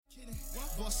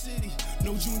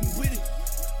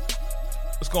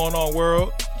What's going on,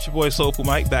 world? It's your boy Soulful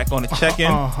Mike back on the check-in.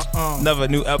 Another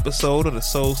new episode of the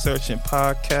Soul Searching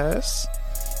Podcast.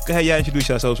 Go ahead, y'all introduce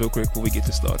yourselves real quick before we get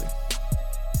this started.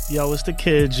 Yo, it's the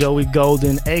kid Joey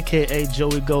Golden, aka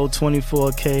Joey Gold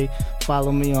 24K.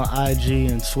 Follow me on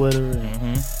IG and Twitter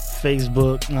and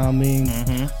Facebook. You know what I mean?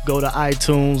 Go to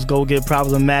iTunes. Go get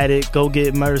Problematic. Go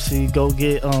get Mercy. Go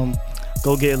get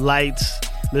Lights.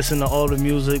 Listen to all the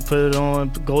music. Put it on.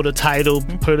 Go to Tidal.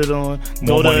 Put it on.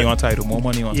 More money on Tidal.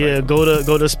 Yeah, go to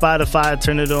Spotify.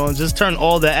 Turn it on. Just turn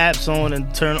all the apps on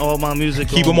and turn all my music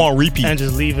on. Keep them on repeat. And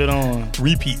just leave it on.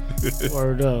 Repeat.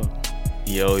 Word up.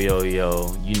 Yo,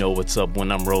 you know what's up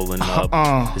when I'm rolling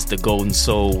up. It's the Golden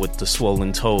Soul with the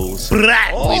swollen toes. Leader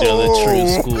of the true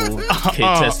school. Kid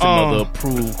tested, mother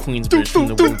approved. Queensbridge from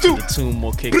the womb to the tomb.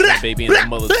 More cake than baby in the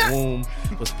mother's womb.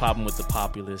 What's popping with the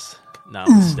populace?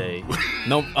 Namaste.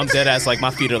 No, I'm dead ass. Like,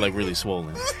 my feet are like really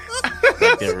swollen.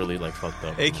 Like, they're really like fucked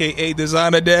up. AKA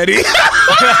Designer Daddy.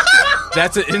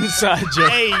 That's an inside joke.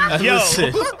 Hey, yo.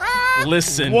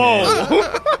 Listen, whoa.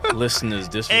 Man. Listeners,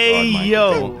 disregard my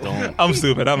don't. I'm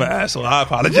stupid. I'm an asshole. I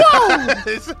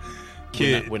apologize.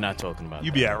 Kid, we're not talking about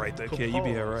you that. Be all right, though, kid. You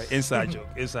be all right. Inside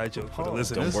joke for the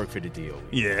listeners. Don't work for the DOE.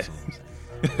 Yeah.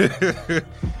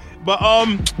 But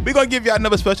we're gonna give y'all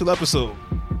another special episode.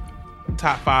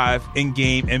 Top 5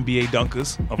 in-game NBA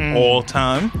dunkers of all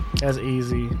time. That's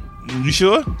easy. You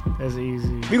sure? That's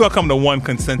easy. We're gonna come to one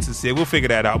consensus here. We'll figure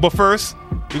that out. But first,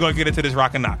 we're gonna get into this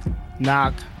rock and knock.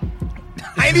 Knock.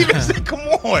 I ain't even said, come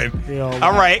on. Yo,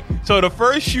 all right. So the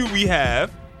first shoe we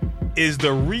have is the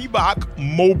Reebok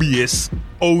Mobius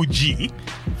OG.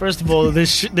 First of all,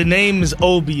 the name is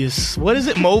Obius. What is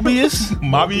it? Mobius?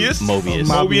 Mobius.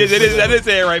 I didn't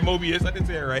say it right. Mobius. I didn't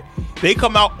say it right. They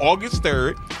come out August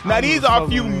 3rd. Now these are a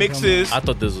few mixes. I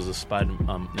thought this was a spider.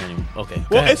 Name. Okay.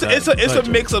 Well, it's a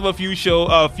mix of a few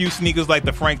sneakers like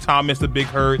the Frank Thomas, the Big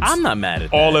Hurts. I'm not mad at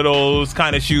that. All of those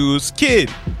kind of shoes. Kid,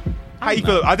 how you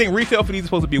feel? I think retail for these is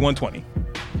supposed to be $120. 120.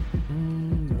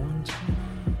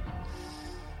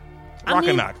 Rock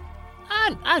and knock.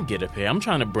 I get a pair. I'm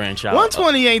trying to branch out.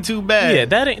 120 ain't too bad. Yeah,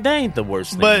 that ain't the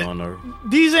worst thing on earth.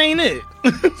 These ain't it.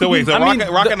 So wait,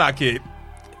 rock and knock, kid.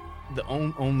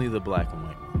 Only the black and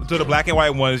white ones. So the black and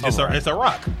white one is just it's a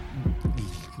rock.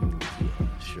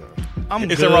 Sure.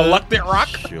 It's a reluctant rock.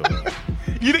 Sure.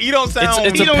 You don't sound.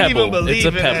 It's he a don't pebble. even believe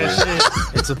in that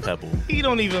shit. It's a pebble. He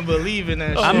don't even believe in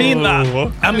that shit. I mean,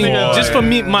 just for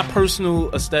me, my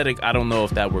personal aesthetic, I don't know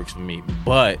if that works for me,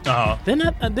 but they're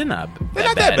not that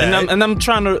bad. And I'm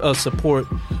trying to support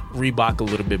Reebok a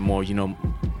little bit more. You know,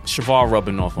 Shavar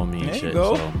rubbing off on me and shit.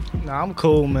 Go. So. Nah, I'm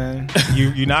cool, man.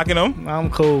 You knocking them? I'm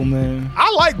cool, man.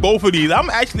 I like both of these. I'm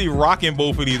actually rocking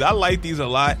both of these. I like these a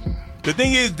lot. The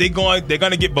thing is, they're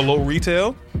gonna get below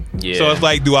retail. Yeah. So it's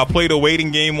like, do I play the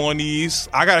waiting game on these?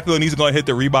 I got a feeling these are gonna hit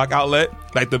the Reebok outlet,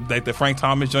 like the Frank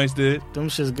Thomas joints did. Them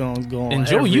shit's gonna go on. And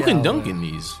Joe, you can outlet. dunk in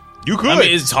these. You could. I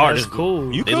mean, it's hard. That's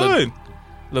cool. You could.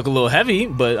 Look a little heavy,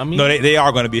 but I mean, no, they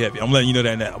are going to be heavy. I'm letting you know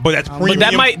that now. But that's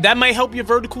premium. But that might help your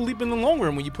vertical leap in the long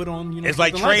run when you put on. You know, it's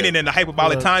like training in the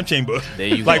hyperbolic time chamber. There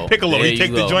you like go. Piccolo, he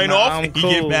take the joint off, and he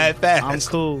get mad fast. I'm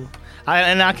cool.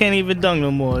 I can't even dunk no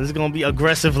more. It's gonna be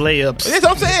aggressive layups. That's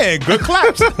what I'm saying. Good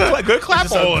claps. Good clap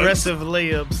Just on. aggressive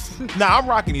layups. Nah, I'm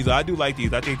rocking these. I do like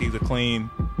these. I think these are clean.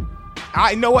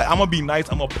 You know what? I'm gonna be nice.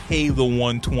 I'm gonna pay the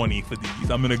 $120 for these.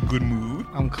 I'm in a good mood.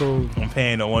 I'm cool. I'm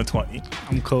paying the $120.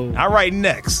 I'm cool. All right,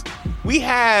 next we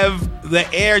have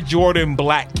the Air Jordan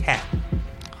Black Cat.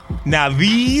 Now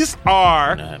these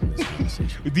are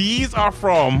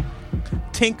from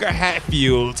Tinker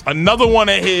Hatfield's, another one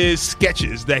of his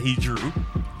sketches that he drew.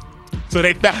 So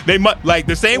they must like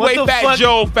the same way Fat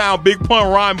Joe found Big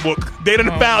Pun rhyme book. They done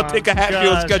found Tinker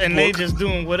Hatfield's sketchbook, and they just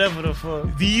doing whatever the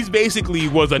fuck. These basically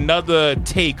was another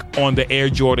take on the Air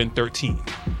Jordan 13.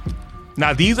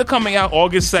 Now these are coming out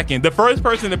August 2nd. The first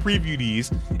person to preview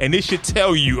these, and this should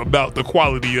tell you about the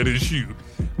quality of this shoe.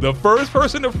 The first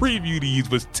person to preview these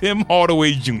was Tim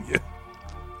Hardaway Jr.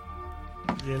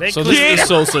 Yeah, so this is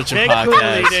Soul Searching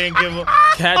Podcast. Didn't give a...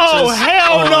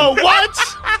 hell no! What?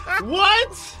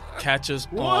 What? Catch us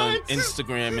on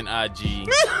Instagram and IG.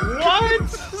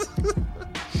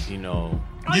 What? You know.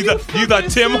 These are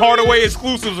Tim Hardaway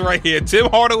exclusives right here. Tim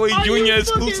Hardaway Jr.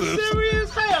 exclusives. Serious?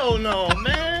 Hell no,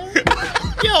 man.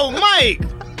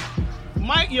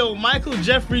 Yo, Michael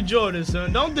Jeffrey Jordan,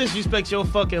 son. Don't disrespect your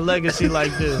fucking legacy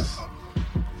like this.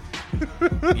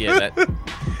 Yeah, that.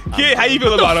 Kid, how you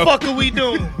feel about him? What the fuck are we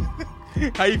doing?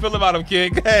 How you feel about him,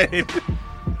 kid? Go ahead.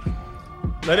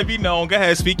 Let it be known. Go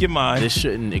ahead, speak your mind. This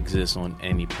shouldn't exist on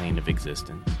any plane of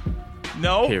existence.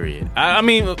 No. Period. I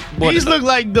mean, what, These look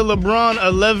like the LeBron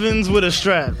 11s with a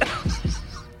strap.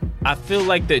 I feel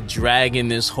like they're dragging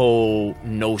this whole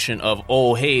notion of,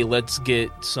 oh, hey, let's get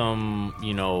some,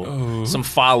 some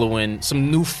following,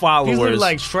 some new followers. These look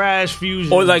like trash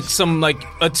fusions. Or like some like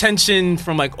attention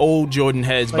from like old Jordan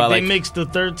heads by they like mixed the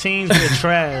 13s with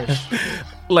trash.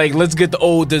 like let's get the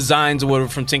old designs or whatever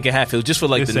from Tinker Hatfield just for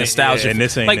like This the ain't- nostalgia. yeah, and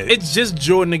this ain't like it. it's just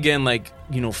Jordan again, like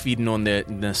feeding on their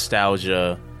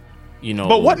nostalgia.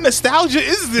 But what nostalgia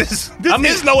is this?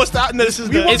 This is no nostalgia. This is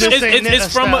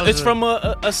it's from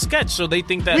a sketch, so they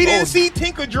think that we didn't see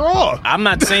Tinker draw. I'm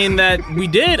not saying that we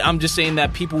did. I'm just saying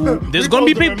that people. There's We going to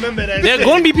be both people. remember that There's shit.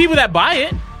 going to be people that buy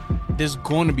it. There's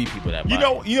going to be people that buy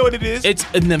it. You know what it is? It's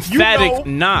an emphatic You know-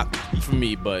 knock for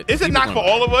me, but It's a people knock gonna for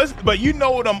all of us. But you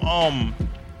know them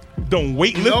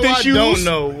weightlifting No, I shoes. don't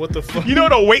know what the fuck. You know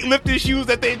the weightlifting shoes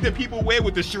that the people wear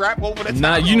with the strap over the top.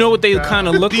 Nah, you know what they kind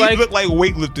of look These like? look like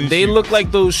weightlifting. They shoes. look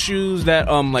like those shoes that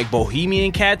like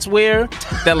bohemian cats wear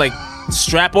that like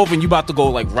strap over and you about to go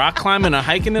like rock climbing or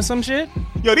hiking or some shit.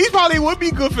 Yo, these probably would be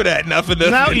good for that. Not for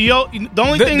the. Now, the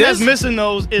only thing that's This- missing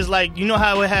those is like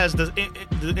how it has the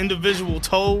individual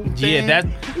toe. Yeah, thing? that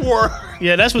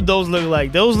Yeah, that's what those look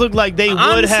like. Those look like they would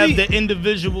Honestly- have the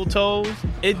individual toes.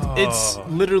 it's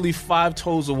literally 5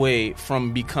 toes away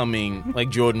from becoming like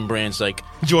Jordan Brand's like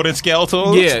Jordan scale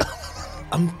toes. yeah.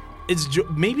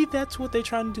 Maybe that's what they're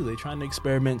trying to do. They're trying to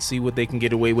experiment, see what they can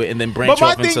get away with, and then branch But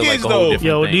my off into thing like is, a whole though, different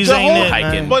Yo, thing. these The ain't whole- it, hiking.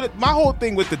 man. But my whole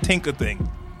thing with the Tinker thing,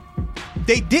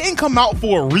 they didn't come out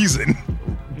for a reason.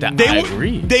 I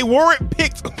agree. They weren't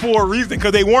picked for a reason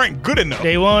because they weren't good enough.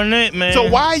 They weren't it, man. So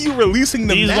why are you releasing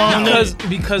them These now? weren't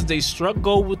because they struck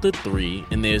gold with the 3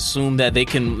 and they assume that they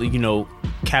can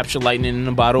capture lightning in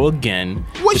a bottle again.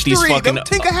 Which with these three? fucking Them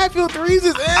Tinker Hatfield threes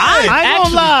is. I ain't gonna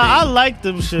actually lie, think- I like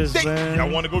them shits, man. Y'all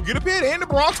want to go get a pair? They in the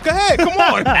Bronx? Go ahead. Come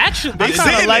on. Actually, They it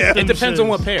sitting like there. them. depends on shits.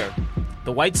 what pair.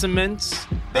 The white cements.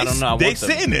 I don't know. I They want them.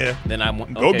 sitting there. Then I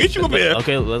want. Go okay, get you a pair.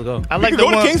 Okay, let's go. I like can the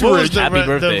go to one. Kingsbridge. What was the Happy red,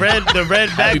 birthday. the red back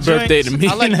Happy joints? birthday to me.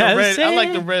 I like the I red. said. I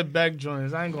like the red back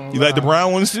joints. I ain't gonna. You like the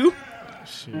brown ones too?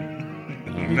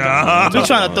 Nah. I'm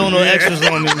trying to throw no extras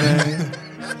on me, man.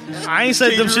 I ain't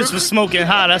said them shits was smoking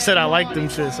hot. I said I like them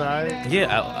shits. Alright.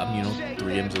 Yeah, I'm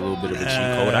 3M's a little bit of a cheat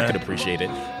code. I could appreciate it,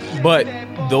 but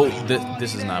though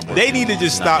this is not working. They need to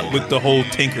just It's not stop it. with the whole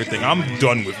Tinker thing. I'm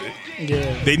done with it.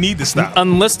 Yeah. They need to stop.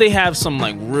 Unless they have some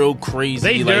like real crazy,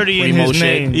 They like, dirty in primo his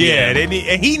shit. name. Yeah, they need,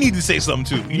 and he need to say something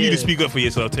too. You need to Yeah. speak up for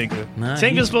yourself, Tinker. Nah,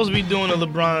 Tinker's supposed to be doing a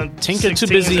LeBron. Tinker too 16s,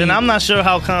 busy- and I'm not sure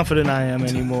how confident I am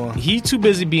anymore. he too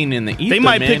busy being in the ether. They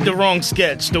might man. pick the wrong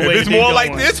sketch. The way it's they more like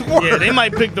going. this, Yeah, word. they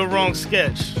might pick the wrong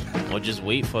sketch. Or just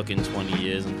wait fucking 20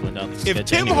 years and put out the sketch If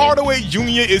Tim anyway. Hardaway Jr.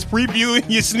 is previewing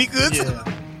your sneakers, Yeah.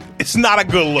 it's not a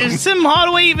good look. Is Tim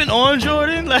Hardaway even on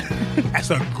Jordan? Like, That's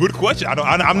a good question.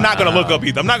 I'm not gonna look up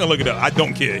either. I'm not gonna look it up. I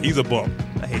don't care. He's a bum.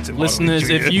 I hate Tim Listeners,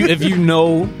 Hardaway Jr. if you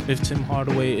know if Tim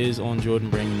Hardaway is on Jordan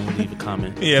Brand, leave a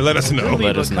comment. yeah, let us know. leave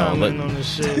Let a us know. comment on this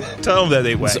shit. Tell them that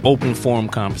they whack. It's open forum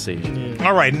conversation. Yeah.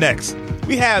 All right, next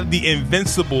we have the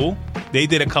Invincible. They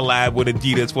did a collab with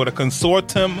Adidas for the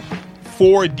Consortium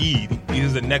 4D. These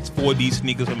are the next 4D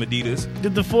sneakers from Adidas.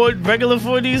 Did the regular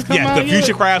 4Ds come Yeah, out the yet?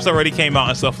 Future Crafts already came out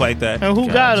and stuff like that. And who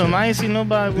got them? I ain't seen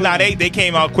nobody. With Nah, them. they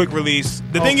came out quick release.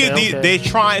 The thing is, Okay. they're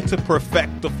trying to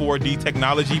perfect the 4D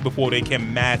technology before they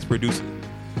can mass produce it.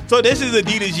 So this is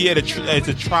Adidas year. It's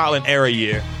a trial and error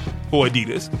year for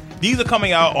Adidas. These are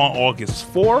coming out on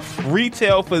August 4th.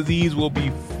 Retail for these will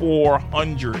be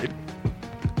 $400.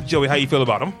 Joey, how you feel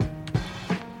about them?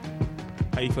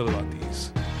 How you feel about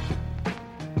these?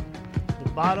 The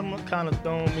bottom kind of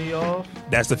throwing me off.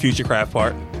 That's the Future Craft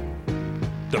part.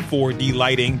 The 4D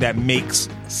lighting that makes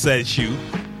said shoe.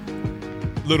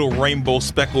 Little rainbow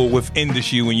speckle within the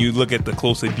shoe when you look at the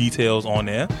closer details on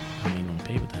there. I mean, on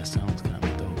paper that sounds kind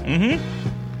of dope.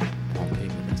 Mm-hmm. On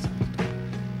paper that sounds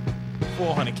dope.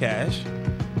 400 cash.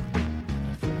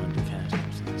 400 cash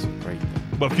sounds great.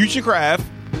 Though. But Future Craft,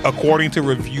 according to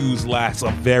reviews, lasts a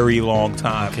very long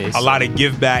time. Okay, a so- lot of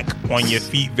give back on your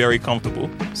feet, very comfortable.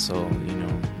 So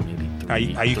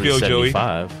maybe How you feel, Joey?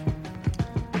 375.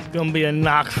 It's gonna be a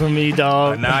knock for me,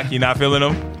 dog. Knock, you not feeling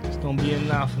them? It's gonna be a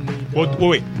knock for me. Well, Dog.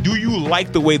 wait, do you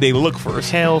like the way they look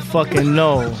first? Hell fucking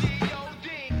no.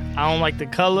 I don't like the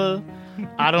color.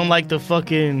 I don't like the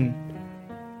fucking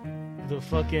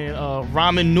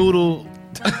ramen noodle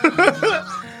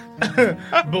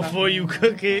before you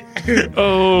cook it.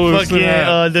 Oh,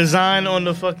 Fucking design on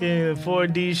the fucking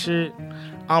 4D shit.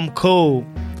 I'm cool.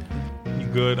 You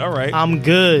good? All right. I'm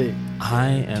good. I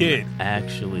am Kid.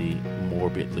 actually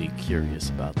morbidly curious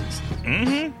about these things.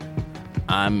 Mm-hmm.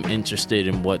 I'm interested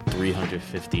in what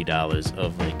 $350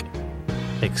 of like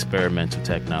experimental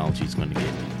technology is going to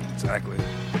get me. Exactly.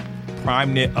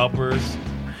 Prime knit uppers.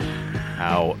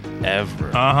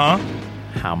 However,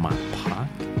 how my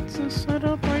pockets are set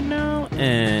up right now,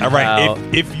 and all right,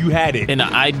 if you had it in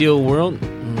an ideal world,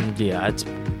 in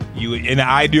an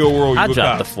ideal world, I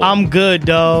drop the 4. I'm good,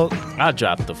 dog. I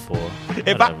drop the 4.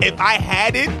 If I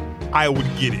had it, I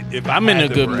would get it. If I'm in a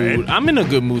good mood, I'm in a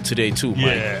good mood today too, Mike.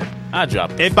 Yeah, I drop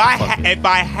the if 4. if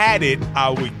I had it, I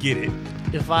would get it.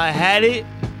 If I had it,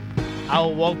 I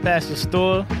would walk past the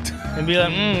store and be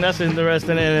like, that's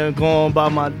interesting, and then go on by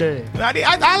my day.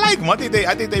 I like them. I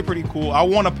think they pretty cool. I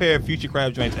want a pair of Future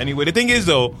Crab joints anyway. The thing is,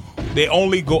 though, they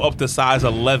only go up to size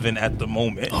 11 at the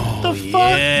moment. Oh,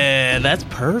 yeah, that's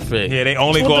perfect. Yeah, they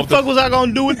only go what up the fuck was I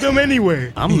gonna do with them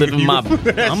anyway? I'm living my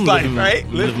right?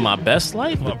 living my best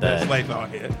life with best that. life out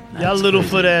here. Y'all little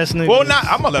foot ass niggas. Well,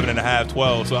 I'm 11 and a half,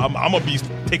 12, so I'm gonna be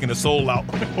taking the soul out,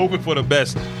 hoping for the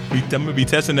best. I'm gonna be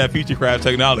testing that Future Crab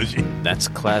technology. That's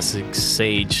classic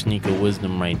sage sneaker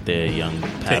wisdom right there, young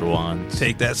Padawans.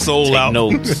 Take that soul out. Take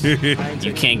notes.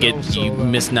 You can't you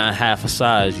miss not half a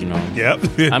size, you know.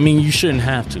 Yep. I mean, you shouldn't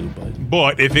have to,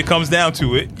 but if it comes down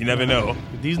to it, you never know.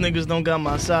 If these niggas don't got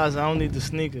my size, I don't need the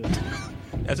sneakers.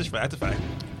 That's a fact.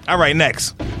 All right,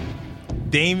 next.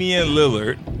 Damian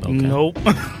Lillard. Okay. Nope.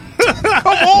 Come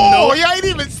on, no. You ain't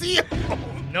even see him.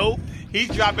 Nope. He's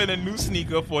dropping a new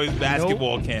sneaker for his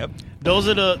basketball camp. Those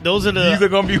are the. These are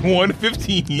gonna be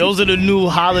 115. Those are the new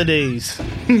holidays.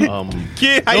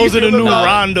 Kid, those are the new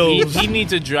Rondos. He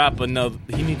needs to drop another.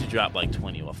 He needs to drop like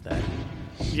 20 off that.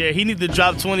 Yeah, he needs to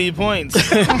drop 20 points.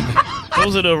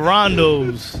 Those are the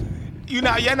Rondos. You're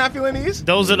not feeling these?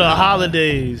 Those are the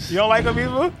holidays. You don't like them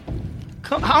either?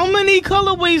 How many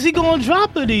colorways he gonna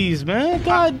drop of these, man?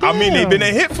 God damn. I mean, they've been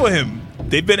a hit for him.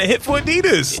 They've been a hit for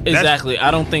Adidas. Exactly.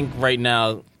 I don't think right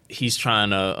now he's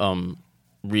trying to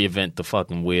reinvent the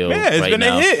fucking wheel. Yeah, it's right been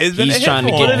now. a hit. It's been he's a hit trying for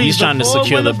to him. get. He's trying to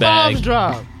secure the bag.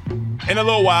 Drop. In a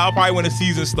little while, probably when the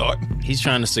season starts. He's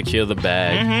trying to secure the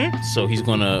bag, so he's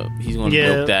gonna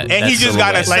milk that. And he just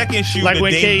got a second shoe, like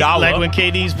when Dame Dollar. Like when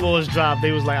KD's fours dropped,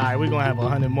 they was like, all right, we're gonna have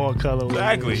 100 more colorways.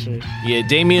 Exactly. Yeah,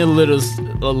 Damian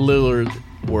Lillard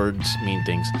words mean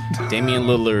things. Damian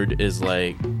Lillard is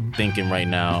like thinking right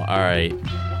now, all right,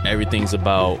 everything's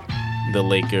about the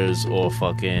Lakers or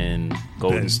fucking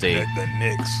Golden State. The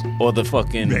Knicks. Or the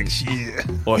fucking next year.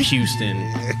 Or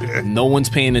Houston. No one's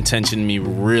paying attention to me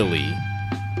really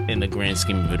in the grand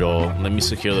scheme of it all. Let me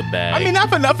secure the bag. I mean, not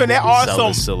for nothing.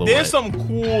 There's some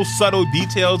cool subtle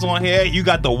details on here. You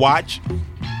got the watch.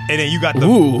 And then you got the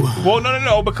well,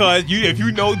 no, because if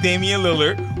you know Damian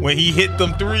Lillard, when he hit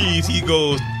them threes, he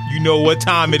goes, you know what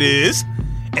time it is.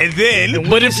 And then,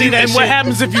 what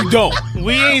happens if you don't?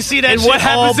 We ain't see that. And shit what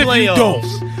happens all if you don't?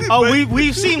 Oh,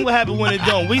 we've seen what happened when it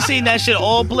don't. We seen that shit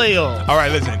all playoffs. All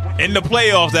right, listen. In the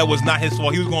playoffs, that was not his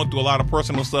fault. He was going through a lot of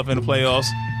personal stuff in the playoffs.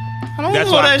 I don't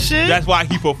know that shit. That's why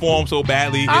he performed so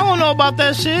badly. I don't know about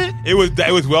that shit. It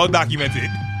was well documented.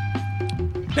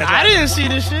 I didn't see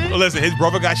this shit. Well, listen, his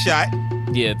brother got shot.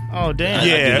 Yeah. Oh damn. I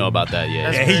do know about that.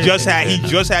 Yeah. And he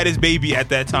just had his baby at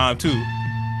that time too,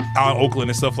 out in Oakland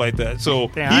and stuff like that. So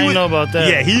damn, I didn't know about that.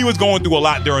 Yeah, he was going through a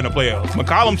lot during the playoffs.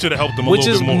 McCollum should have helped him a little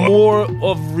bit more. Which is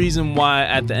more of reason why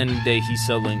at the end of the day he's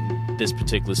selling this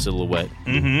particular silhouette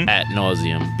ad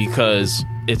nauseum, because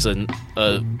it's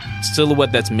a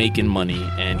silhouette that's making money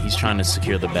and he's trying to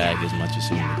secure the bag as much as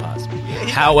humanly possible.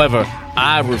 However,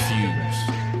 I refuse.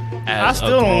 I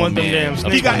still don't want them damn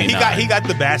sneakers. He got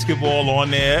the basketball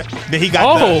on there. Then he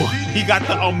got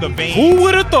the veins. Who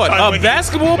would have thought a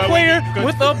basketball player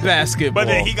with a basketball? But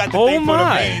then he got the thing for the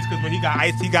veins, because when he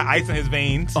got ice in his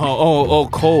veins.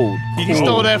 Cold. He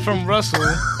stole that from Russell.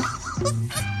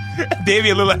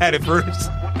 Damian Lillard had it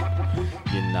first.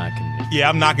 You're knocking me. Yeah,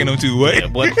 I'm knocking him too. What? Yeah,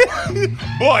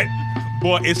 what?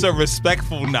 Boy, it's a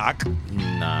respectful knock.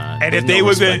 Nah. And if they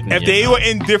were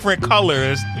in different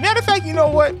colors, matter of fact, you know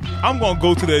what? I'm gonna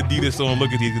go to the Adidas store and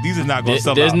look at these. These are not gonna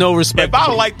sell out. There's no respect. If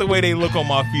I like the way they look on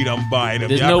my feet, I'm buying them.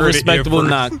 There's no respectable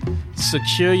knock.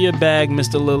 Secure your bag,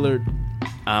 Mr. Lillard.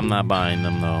 I'm not buying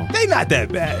them though. They not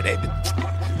that bad.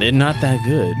 They're not that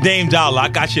good. Dame Dollar, I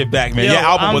got your back, man. Yo, your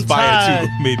album was fire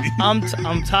too, maybe. I'm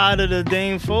tired of the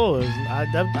Dame 4s.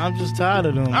 I'm just tired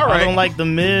of them. All right. I don't like the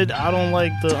mid. I don't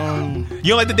like the You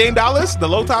don't like the Dame Dollars, the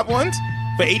low top ones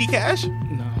for 80 cash?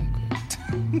 No,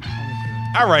 I'm good.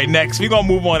 All right, next we're gonna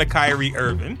move on to Kyrie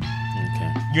Irving.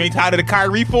 Okay. You ain't tired of the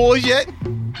Kyrie 4s yet?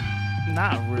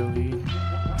 Not really.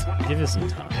 Give it some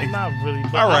time. Not really.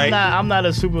 But all right. I'm not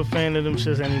a super fan of them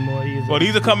shits anymore either. Well,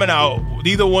 these are coming out.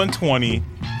 These are 120.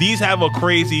 These have a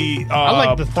crazy I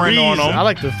like the print threes. on them. I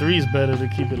like the threes better to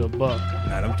keep it a buck.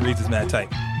 Nah, them threes is not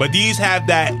tight. But these have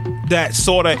that that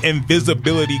sort of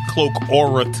invisibility cloak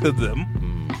aura to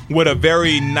them, with a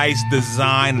very nice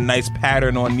design, a nice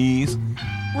pattern on these.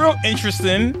 Real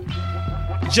interesting.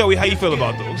 Joey, how you feel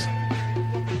about those?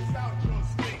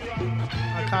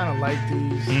 I kind of like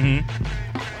these.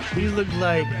 These look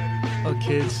like a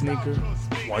kid's sneaker.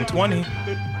 120.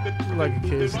 Look like a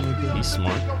kid's sneaker. He's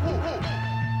smart.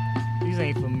 These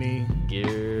ain't for me.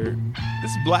 Gear.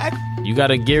 This is black. You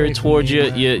gotta gear it Ain't for towards me,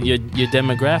 your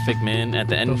demographic, man. At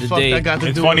the end The of the fuck day, that got to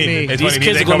It's do funny. with me? It's These funny.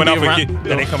 kids They are gonna coming out be for around- kids.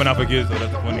 That ain't coming out for kids, though.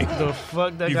 That's funny. The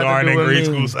fuck that These got aren't to in do with grade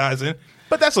me? school sizing,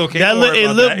 but that's okay. That Don't look, worry it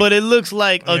about look, that. but it looks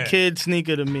like a Yeah. kid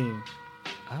sneaker to me.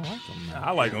 I like them. Man.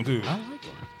 I like them too. I like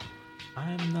them.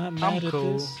 I'm not mad at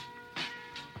cool. this.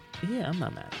 Yeah, I'm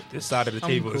not mad at This side of the I'm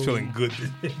table is cool. feeling good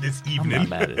this I'm evening. not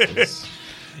mad at this.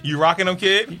 You rocking them,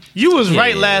 kid? You was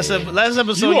right Yeah. last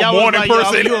episode. You a y'all was morning like,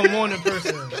 person. You a morning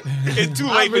person. It's too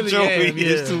I late really for Joey. am, yeah.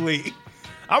 It's too late.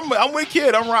 I'm with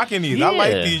kid. I'm rocking these. I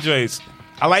like Yeah. these joints.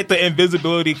 I like the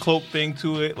invisibility cloak thing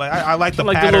to it. Like I like the I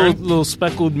like pattern. the little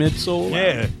speckled midsole.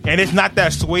 Yeah, and it's not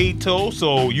that suede toe,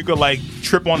 so you could like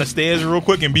trip on the stairs real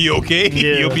quick and be okay.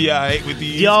 Yeah. You'll be alright with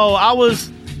these. Yo,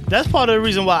 that's part of the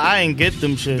reason why I ain't get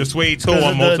them shit. The suede toe 'Cause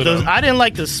on most of them. I didn't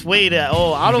like the suede at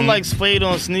all. I don't like suede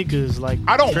on sneakers. Like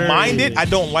I don't period. mind it. I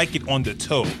don't like it on the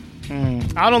toe.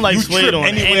 I don't like You suede trip on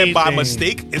anywhere by anything.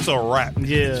 mistake, it's a wrap.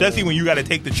 Yeah. Especially when you got to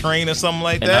take the train or something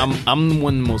like And that. I'm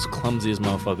one of the most clumsiest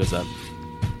motherfuckers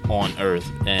on earth.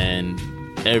 And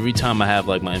every time I have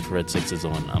like my infrared sixes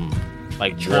on, I'm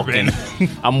like Tripping. walking.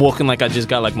 I'm walking like I just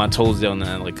got like my toes down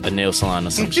in like a nail salon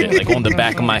or some shit. Like on the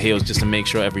back of my heels just to make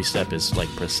sure every step is like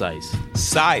precise.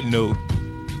 Side note,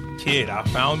 kid, I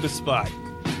found the spot.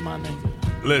 My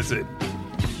nigga. Listen,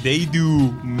 they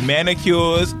do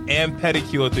manicures and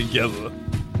pedicure together.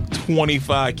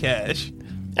 25 cash.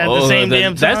 At the same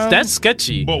damn time. That's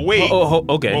sketchy. But wait.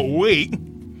 Okay. But wait.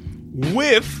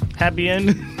 With, happy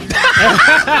end.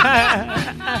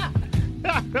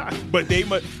 but they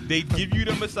give you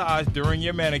the massage during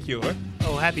your manicure,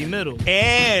 Oh, happy middle.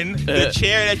 and the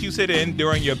chair that you sit in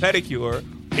during your pedicure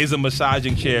is a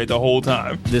massaging chair the whole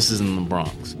time. This is in the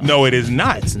Bronx. No, it is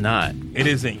not. It's not. It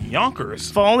is in Yonkers.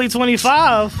 For only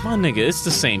 25. My nigga, it's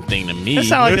the same thing to me. That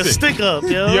sound like a Listen. stick up,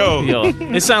 yo. Yo, Yo,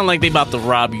 it sound like they about to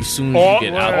rob you soon as all,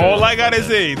 you get out. all I gotta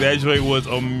say, that joint was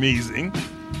amazing.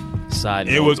 Side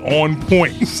note, It was on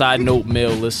point. Side note,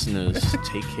 male listeners,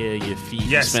 take care of your feet.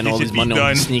 Yes, Spend it all should this be money on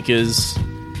done. sneakers.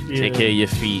 Take Yeah. care of your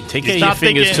feet. Take care of your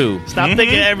fingers too. Stop Mhm.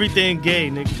 thinking everything gay,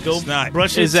 nigga. Go It's not.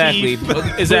 brush your Exactly. teeth.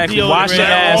 Exactly. Put Wash your deodorant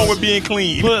ass. All with being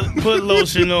clean. Put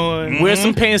lotion on. Wear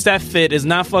some pants that fit. It's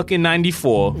not fucking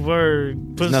 94. Word.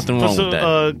 Put, nothing put wrong some, with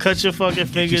that. Cut your fucking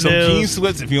Get you some jean fingernails.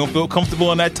 sweats if you don't feel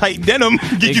comfortable in that tight denim.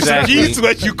 Get Exactly. you some jean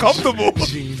sweats. You comfortable.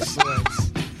 Jean sweats.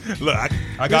 Look,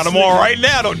 I got This them all nigga- right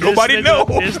now. Don't nobody know.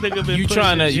 This nigga been You pushing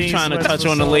trying to jean sweats touch for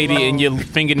on a so lady long. and your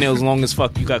fingernails long as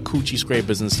fuck. You got coochie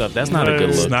scrapers and stuff. That's not a good Word.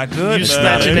 look. It's not good. You It's man.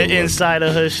 not a snatching good the look. inside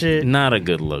of her shit. Not a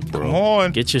good look, bro. Come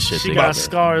on. Get your shit She together. got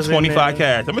scars in 25 there.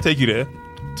 cash. I'm gonna take you there.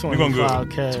 We gonna go. 25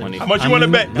 cash. 20. How much you I want to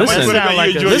mean, bet? How much listen, you wanna bet like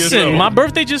you a- enjoy Listen, yourself? my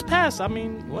birthday just passed. I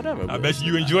mean, whatever. I bro. bet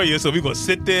you enjoy yourself. We gonna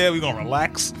sit there. We gonna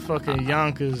relax. Fucking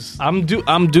Yonkers. I'm due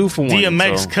for one.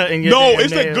 DMX so. cutting your No, damn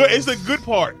it's the nails. good. It's the good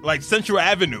part. Like Central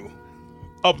Avenue,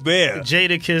 up there.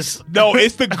 Jadakiss. No,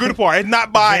 it's the good part. It's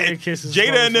not by Jadakiss is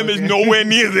Jada and them is motherfucking- nowhere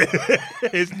near there.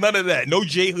 It's none of that. No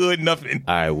J Hood, nothing.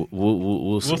 All right,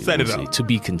 we'll see. set it see. up. To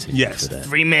be continued. Yes. For that.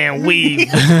 3-man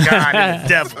weave. God and the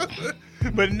devil.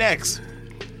 But next,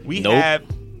 we Nope. have.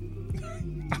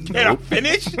 Can I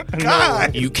finish?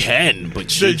 God. You can, but The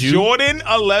should you? Jordan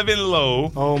 11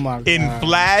 Low Oh my god. in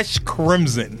Flash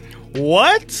Crimson.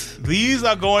 What? These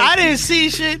are going. I didn't see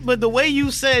shit, but the way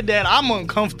you said that, I'm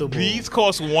uncomfortable. These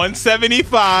cost $175.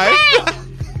 I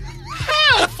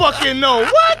don't fucking know.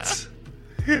 What?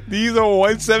 These are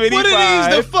 $175. What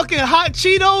are these? The fucking hot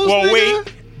Cheetos? Well, nigga?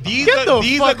 wait. These Get are, the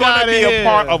these are fuck going to outta be a here.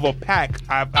 part of a pack.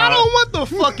 I don't want the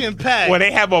fucking pack. When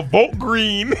they have a Volt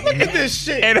Green Look at this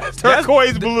shit. and a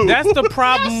turquoise blue. That's the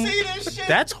problem. Y'all see this shit?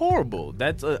 That's horrible.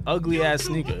 That's an ugly ass What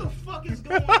sneaker. the fuck is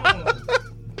going on?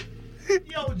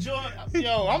 Yo, Jordan.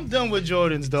 Yo, I'm done with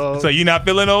Jordans, dog. So you not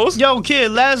feeling those? Yo,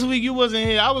 kid, last week you wasn't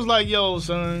here. I was like, yo,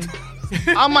 son,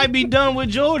 I might be done with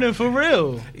Jordan for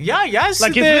real. Y'all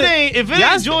Like if it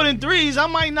ain't Jordan 3s, I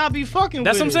might not be fucking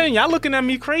That's with what I'm it. saying. Y'all looking at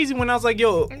me crazy when I was like,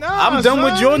 yo, Nah, I'm done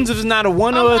with son. Jordans if it's not a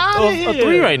 1 or I'm outta a here.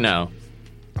 3 right now.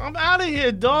 I'm out of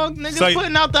here, dog. Niggas So-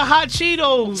 putting out the hot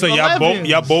Cheetos. So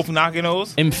y'all both knocking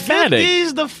those? Get Emphatic.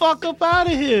 these the fuck up out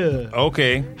of here.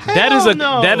 Okay. That is Hell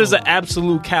no. that is an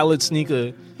absolute Khaled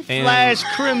sneaker. Flash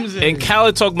Crimson. And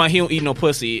Khaled talk about he don't eat no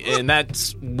pussy, and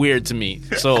that's weird to me.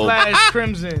 So Flash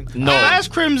Crimson. No. Flash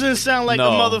Crimson sound like No.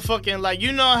 a motherfucking, like,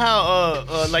 you know how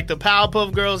like the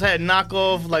Powerpuff Girls had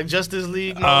knockoff like Justice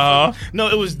League. No,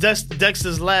 it was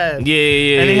Dexter's Lab.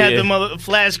 Yeah. And he had the mother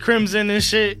Flash Crimson and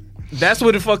shit. That's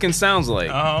what it fucking sounds like.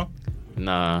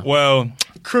 Nah. Well,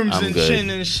 Crimson I'm good. Chin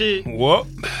and shit. what?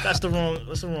 That's the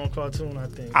wrong cartoon, I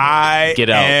think. I Get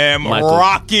out, am Michael.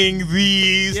 rocking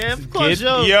these. Yeah, of course,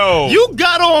 Get- Yo. You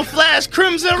got on Flash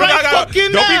Crimson right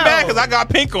fucking don't now. be mad because I got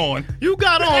pink on. You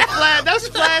got on Flash. That's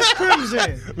Flash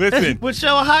Crimson. Listen, With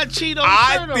your hot Cheeto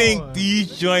I shirt think on.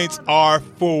 these joints are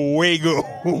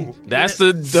fuego. That's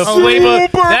the Super flavor.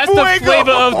 That's the fuego.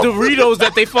 flavor of Doritos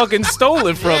that they fucking stole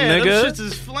it from, yeah, them nigga. shits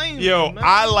is flaming. Yo, man.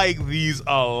 I like these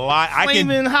a lot.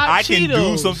 Flaming hot I can do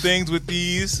Cheetos. some things with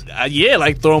these. Yeah,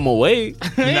 like throw them away.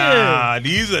 Nah,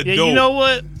 these are Yeah, dope. you know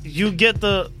what? You get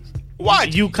the.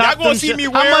 What? You Y'all cop gonna them see shit- me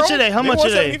How wear much them? are they? How much are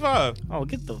they? $175. Oh,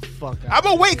 get the fuck out. I'm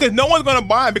gonna wait because no one's gonna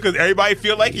buy them because everybody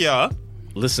feel like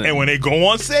Listen, and when they go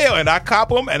on sale and I cop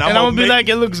them and I'm And I'm gonna be make- like,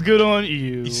 it looks good on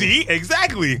you. see,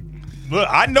 exactly. Look,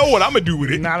 I know what I'm gonna do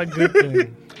with it. Not a good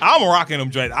thing. I'm rocking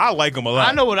them joints. I like them a lot.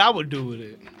 I know what I would do with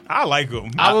it. I like them.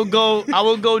 I would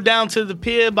go down to the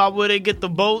pier by where they get the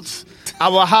boats. I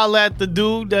will holler at the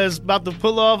dude that's about to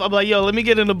pull off. I'll be like, yo, let me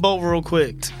get in the boat real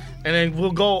quick. And then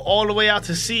we'll go all the way out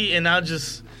to sea and I'll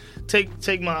just take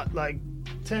my like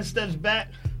 10 steps back,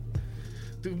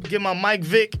 get my Mike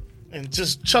Vick and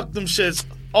just chuck them shits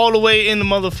all the way in the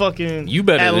motherfucking you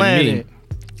better Atlantic. than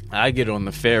me. I get on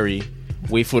the ferry,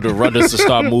 wait for the rudders to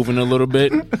start moving a little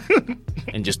bit,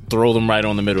 and just throw them right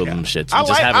on the middle of them shits. And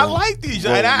I like these.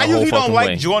 roll And I the whole usually don't fucking like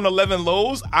way. Jordan 11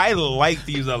 lows. I like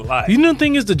these a lot. You know, the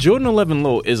thing is, the Jordan 11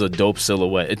 low is a dope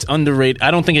silhouette. It's underrated.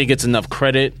 I don't think it gets enough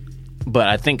credit, but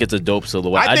I think it's a dope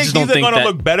silhouette. I think just don't these are think going to that.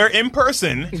 look better in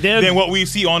person They're- than what we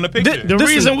see on the picture. The Listen.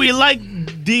 reason we like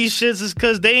these shits is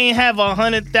because they ain't have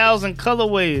 100,000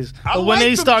 colorways. I But when like they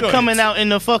them start joints. coming out in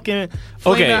the fucking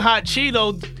flaming Okay. hot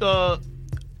Cheeto,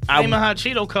 flaming hot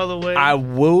Cheeto colorway, I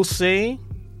will say,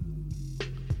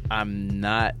 I'm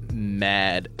not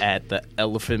mad at the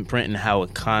elephant print and how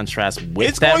it contrasts with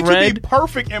It's that going red. to be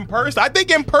perfect in person. I think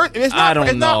in person, it's not. I don't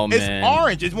it's know, not, man. It's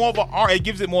orange. It's more of an orange. It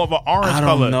gives it more of an orange I don't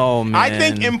color. know, man. I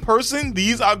think in person,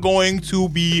 these are going to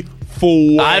be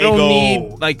fuego. I don't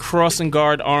need like crossing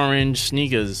guard orange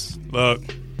sneakers. Look,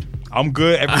 I'm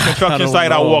good. Every I construction don't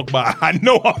site I know. walk by, I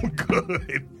know I'm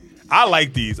good. I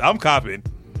like these. I'm copping.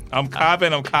 I'm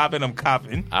copping.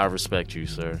 I respect you,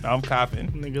 sir. I'm copping.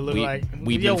 nigga look we- like,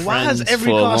 we've yo, been why is friends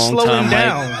every for a car long slowing time,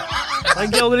 down?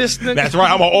 Like, yo, this nigga. That's right.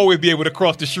 I'm gonna always be able to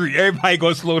cross the street. Everybody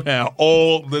gonna slow down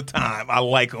all the time. I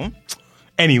like them.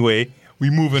 Anyway, we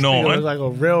moving It was on. like a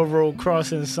railroad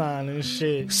crossing sign and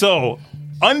shit. So,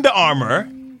 Under Armour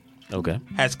Okay.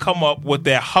 has come up with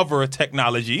their hover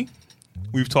technology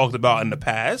we've talked about in the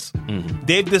past. Mm-hmm.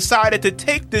 They've decided to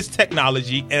take this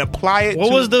technology and apply it What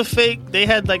to... was the fake? They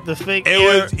had like the fake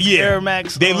Air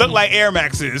Max. They look like Air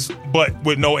Maxes, but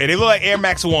with no air. They look like Air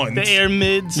Max 1s. the Air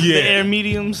Mids, Yeah. the Air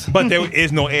Mediums. But there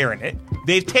is no air in it.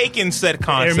 They've taken said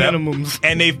concept minimums.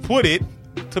 and they've put it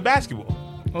to basketball.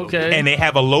 Okay. And they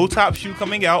have a low top shoe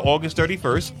coming out August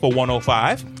 31st for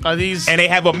 $105. Are these? And they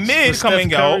have a mid Steph coming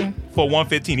Curry? out for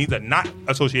 $115. These are not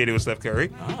associated with Steph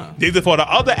Curry. These are for the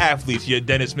other athletes. Your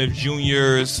Dennis Smith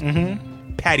Jr.'s,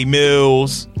 Patty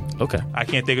Mills. Okay. I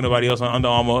can't think of nobody else on Under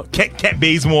Armour. Kent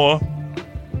Bazemore.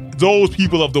 Those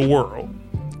people of the world.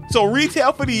 So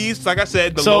retail for these, like I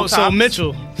said, the low so tops.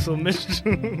 Mitchell. So Mitchell.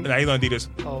 Nah, he's on Adidas.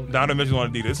 Oh. Donovan Mitchell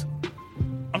on Adidas.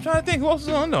 I'm trying to think who else is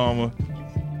on Under Armour.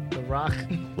 The Rock.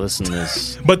 Listen to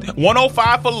this. But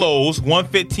 105 for lows,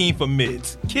 115 for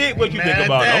mids. Kid, what you think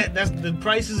about them? That's the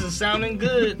prices are sounding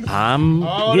good. I'm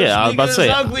Oh, yeah, I was about to say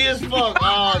ugly as fuck.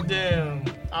 Oh damn,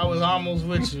 I was almost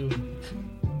with you.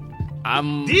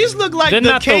 I'm These look like They're the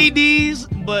not the-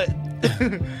 KDs, but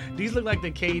these look like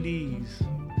the KDs.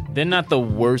 they're not the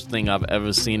worst thing I've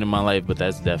ever seen in my life, but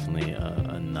that's definitely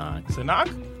a knock. It's a knock?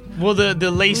 Well, the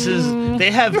laces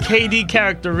they have KD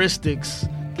characteristics,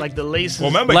 like the laces. Well,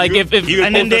 remember, Like, he if- was and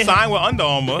then supposed to they- sign with Under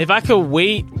Armour. If I could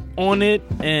wait on it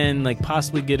and like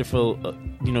possibly get it for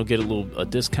get a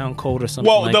discount code or something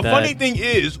Well, like the that. funny thing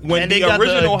is, when And they the got the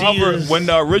original hover, Adidas. when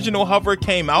the original hover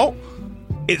came out,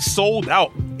 it sold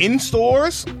out in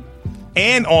stores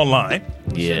and online.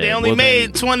 yeah, They only well, then-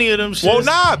 made 20 of them. Shits. Well,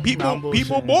 nah, Nah, people I'm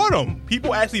bullshitting. bought them.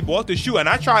 People actually bought the shoe, and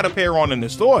I tried a pair on in the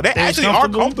store. They actually are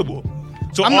comfortable.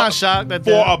 So I'm not shocked at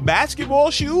for that. a basketball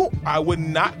shoe. I would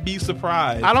not be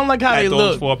surprised. I don't like how at they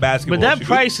those look. for a basketball But that shoe.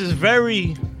 price is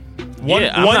very.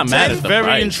 I'm not mad at the very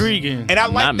price. intriguing. And I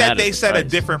I'm like not that mad they at the set a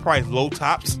price. different price. Low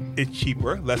tops, it's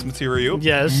cheaper, less material.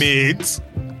 Yes. Mids,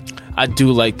 I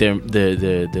do like their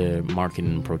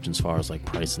marketing approach as far as like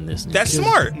pricing this. And that's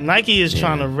smart. Nike is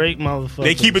trying to rake motherfuckers.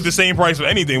 They keep it the same price for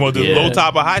anything, whether it's Yeah. low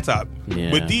top or high top.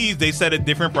 Yeah. With these, they set a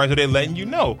different price, so they're letting you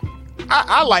know.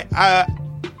 I like.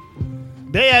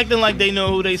 They acting like they know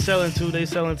who they selling to. They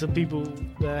selling to people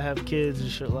that have kids and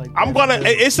shit like that. I'm gonna.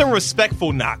 It's a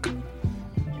respectful knock.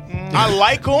 I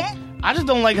like them. I just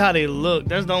don't like how they look.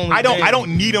 That's the only thing. I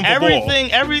don't need them for ball.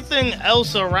 Everything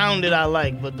else around it I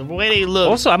like, but the way they look.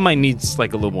 Also, I might need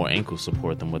like a little more ankle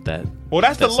support than with that. Well,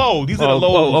 that's the low. These are the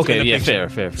lows. Okay, in the yeah, picture.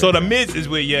 fair. So the mids is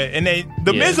where and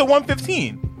the mids are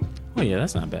 115. Oh yeah,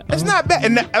 that's not bad. It's not bad,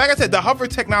 and like I said, the hover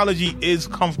technology is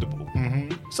comfortable.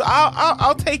 So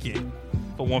I'll take it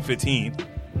for 115.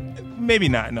 Maybe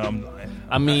not. No, I'm lying.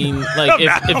 I mean, like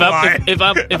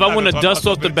if I want to talk dust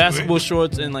about off the something basketball to it.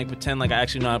 shorts and like pretend like I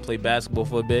actually know how to play basketball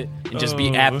for a bit and just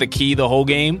be at the key the whole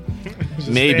game,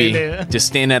 maybe stand there. just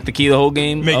stand at the key the whole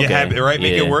game. Make it Okay. happen, right?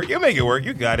 Make Yeah. it work. You make it work.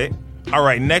 You got it. All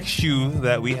right, next shoe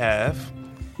that we have,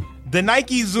 the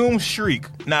Nike Zoom Streak.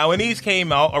 Now, when these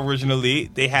came out originally,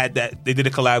 they did a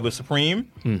collab with Supreme.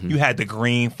 You had the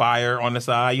green fire on the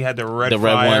side. You had the red The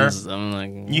red fire. ones. I'm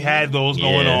like, You had those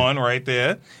going Yeah. on right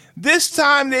there. This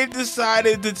time, they've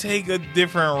decided to take a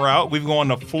different route. We've gone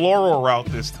the floral route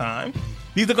this time.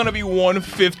 These are going to be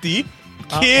 150.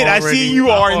 Kid, I see you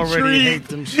are hate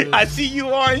them intrigued. shits. I see you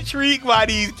are intrigued by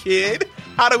these, kid.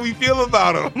 How do we feel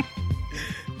about them?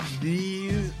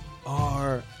 These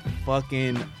are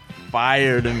fucking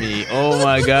fire to me. Oh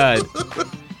my god.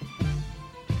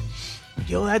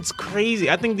 Yo, that's crazy.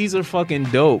 I think these are fucking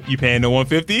dope. You paying the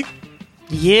 150?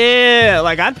 Yeah,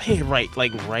 like I'd pay right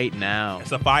now.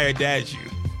 It's a fire dad shoe.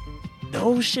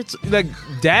 Those shits, like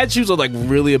dad shoes are like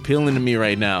really appealing to me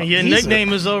right now. And your These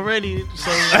nickname is already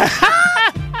so.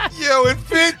 Yo, it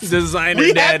fits.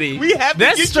 Designer daddy. We have to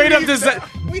That's get straight you up these- design.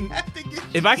 We have to get.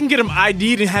 If I can get them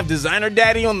ID'd and have designer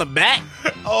daddy on the back,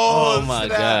 oh my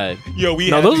snap. god. Yo, we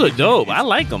No, have those to are get you dope. these. I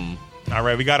like them. All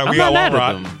right, we got I'm one not mad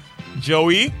rock. at them.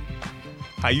 Joey,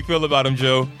 how you feel about them,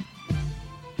 Joe?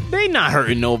 They not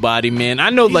hurting nobody, man. I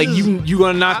know, like you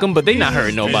gonna knock them, but they not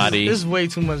hurting nobody. There's way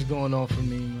too much going on for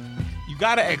me, man. You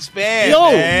gotta expand.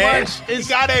 Yo, man. much. You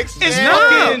gotta expand.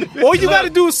 It's not. All you Look. gotta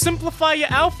do is simplify your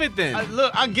outfit then.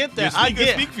 Look, I get that. Your sneakers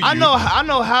speak for I you.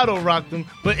 know how to rock them,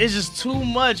 but it's just too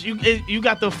much. You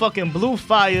got the fucking blue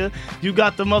fire. You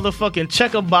got the motherfucking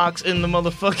checker box in the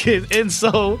motherfucking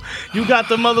insole. You got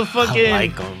the motherfucking. I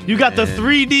like 'em, you got the man.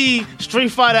 3D Street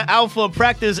Fighter Alpha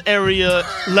practice area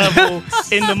level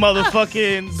in the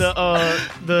motherfucking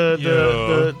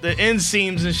the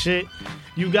inseams and shit.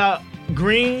 You got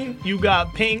green. You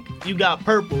got pink. You got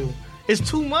purple. It's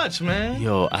too much, man.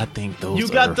 Yo, I think those. You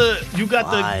got are you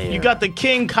fire. got the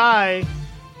King Kai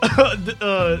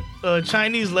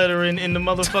Chinese lettering in the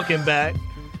motherfucking back.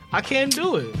 I can't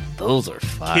do it. Those are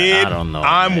fire. Kid, I don't know.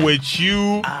 I'm man. with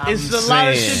you. It's a lot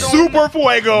of saying. shit going on. Super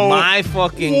Fuego. My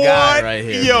fucking What? guy right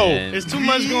here. Yo, man. It's too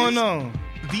much going on.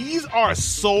 These are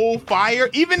so fire.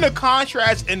 Even the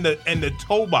contrast in the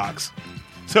toe box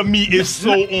to me is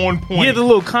so on point. Yeah, the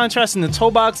little contrast in the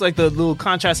toe box, like the little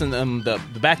contrast in the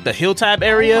back, the heel tab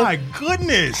area. Oh my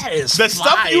goodness. That is the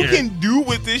stuff you fire. can do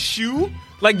with this shoe.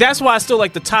 Like that's why I still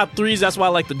like the top threes. That's why I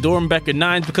like the Dornbecker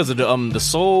 9s because of the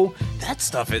sole. That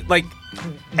stuff is like.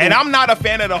 And I'm not a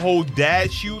fan of the whole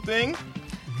dad shoe thing.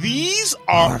 These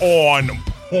are on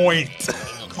point.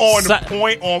 On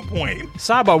point.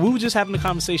 Sidebar, we were just having a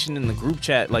conversation in the group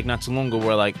chat like not too long ago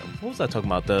where like, what was I talking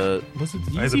about? Was it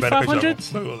the There's a Yeezy better picture.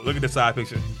 500s? Look at the side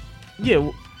picture. Yeah.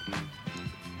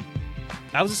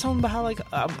 I was just talking about how like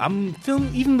I'm feeling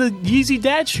even the Yeezy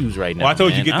dad shoes right now. Well, I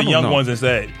told you man. get I the don't young know. ones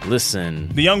instead. Listen,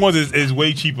 The young ones is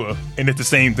way cheaper, and it's the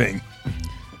same thing.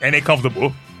 And they're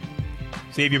comfortable.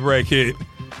 Save your bread, kid.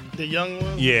 The young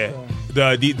one. Yeah.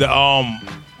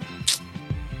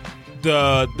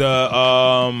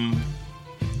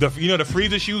 The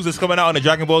freezer shoes that's coming out in the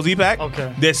Dragon Ball Z pack.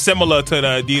 Okay. They're similar to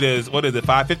the Adidas. What is it?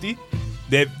 550.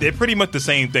 They're pretty much the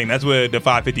same thing. That's where the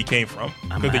 550 came from.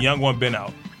 Because the young one been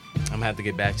out. I'm gonna have to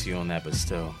get back to you on that, but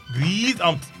still, These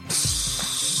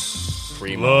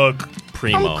primo. look.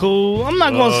 Primo. I'm cool. I'm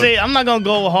not gonna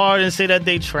go hard and say that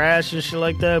they trash and shit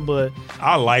like that, but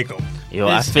I like them. Yo,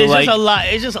 it's, I feel it's like just a lot.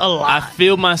 It's just a lot. I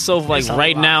feel myself like It's a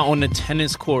right lot. now on the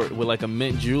tennis court with like a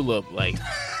mint julep, like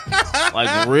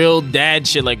real dad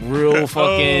shit, like real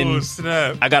fucking. Oh,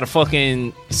 snap. I got a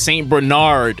fucking Saint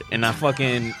Bernard, and I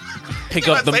fucking pick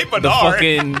up the Saint Bernard.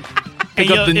 fucking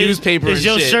pick up the newspaper and shit. Is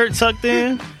your shirt tucked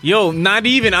in? Yo, not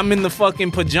even. I'm in the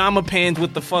fucking pajama pants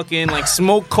with the fucking like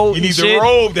smoke coat You need and shit. the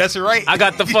robe, that's right. I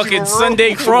got the fucking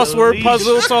Sunday crossword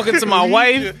puzzle talking to my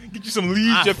wife. Get you some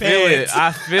leisure I feel pants. it.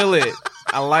 I feel it.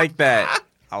 I like that.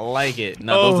 I like it.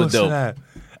 No, those are dope. Snap.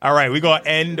 All right, we're going to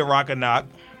end the Rock and Knock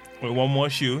with one more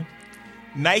shoe.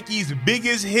 Nike's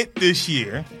biggest hit this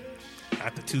year,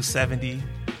 after 270,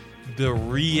 the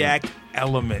React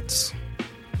Elements.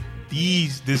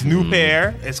 This new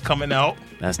pair is coming out.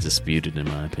 That's disputed in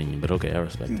my opinion, but okay, I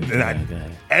respect it.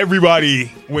 And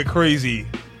everybody went crazy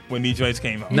when these joints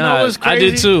came out. You know what's crazy? I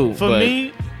did too. For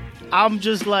me, I'm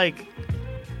just like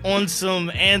on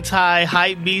some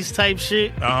anti-hype beast type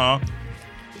shit.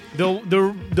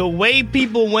 The way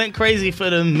people went crazy for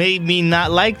them made me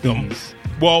not like them.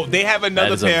 Well, they have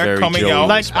another pair coming out.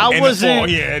 Like I wasn't.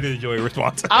 Yeah, it is Joey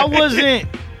response. I wasn't.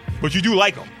 But you do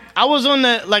like them. I was on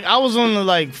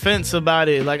the fence about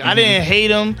it. Like I didn't hate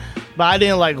them, but I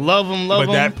didn't like love them.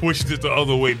 But that pushed it the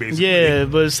other way, basically. Yeah,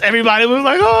 but everybody was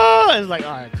like, oh, it's like,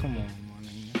 all right, come on.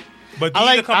 But these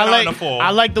are coming out in the fall. I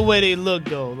like the way they look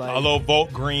though. Like a little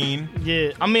Volt green.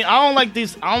 Yeah, I mean, I don't like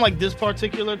this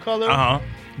particular color.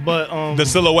 But the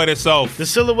silhouette itself. The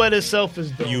silhouette itself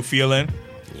is dope. You feeling?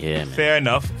 Yeah, man. Fair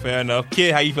enough.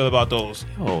 Kid, how you feel about those?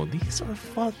 Oh, these are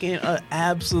fucking an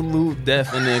absolute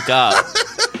definite cop.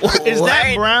 Is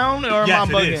that brown or yes,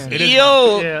 am I bugging? It is.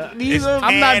 Yo, yeah. these are.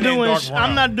 I'm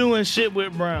not doing shit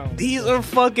with brown. These are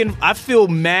fucking. I feel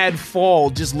mad fall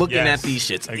just looking at these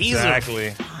shits. Exactly.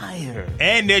 These are fire.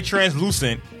 And they're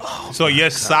translucent. So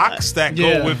your socks that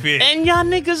go with it. And y'all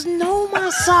niggas know my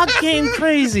sock game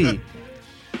crazy.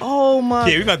 Oh my!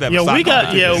 Yeah, we got that. We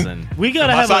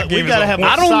gotta have a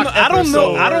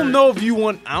I don't know if you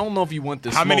want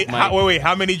this.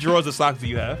 How many drawers of socks do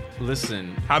you have?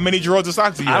 Listen. How many drawers of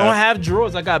socks do you have? I don't have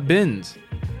drawers. I got bins.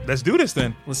 Let's do this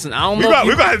then. Listen, I don't know.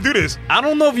 We gotta do this. I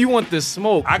don't know if you want this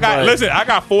smoke. I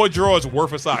got 4 drawers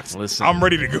worth of socks. Listen, I'm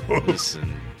ready to go.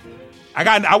 Listen.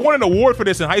 I won an award for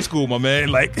this in high school, my man.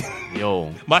 Like,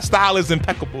 yo, my style is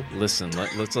impeccable. Listen,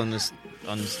 let's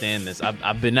understand this.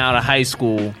 I've been out of high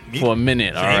school for a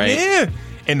minute. All right, yeah,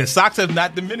 and the socks have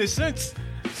not diminished since.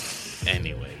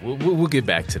 Anyway, we'll get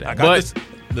back to that. I got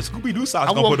the Scooby Doo socks.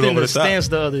 I walked in the Stance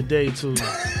the other day too.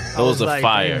 Those are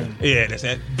fire. Yeah,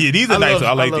 these are nice.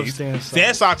 I like these.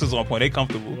 Stance socks is on point. They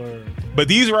comfortable. Word. But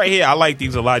these right here, I like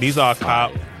these a lot. These are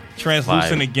cop.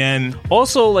 Translucent again.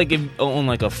 Also, like on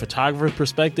like a photographer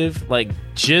perspective, like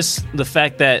just the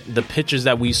fact that the pictures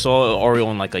that we saw are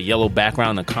on like a yellow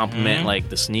background to complement like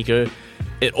the sneaker,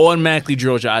 it automatically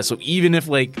draws your eyes. So even if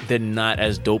like they're not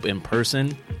as dope in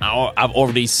person, I've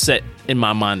already set in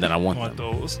my mind that I want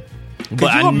those.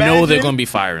 But I know they're gonna be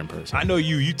fire in person. I know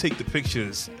you take the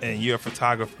pictures and you're a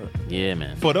photographer. Yeah,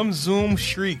 man. For them zoom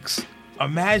streaks.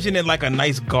 Imagine it like a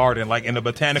nice garden, like in the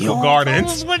botanical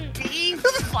gardens.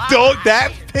 Don't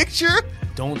that picture?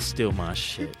 Don't steal my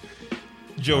shit.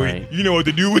 Joey, right. You know what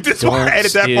to do with this one.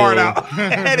 Edit that part out.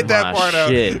 Edit that part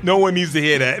out. No one needs to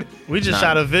hear that. We just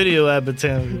shot a video at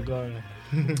Botanical Garden.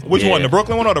 Which one? The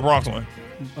Brooklyn one or the Bronx one?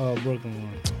 Brooklyn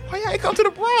one. Why y'all come to the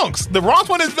Bronx? The Bronx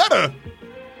one is better.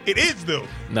 It is though.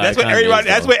 No,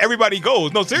 that's where everybody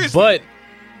goes. No, seriously. But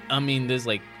I mean, there's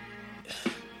like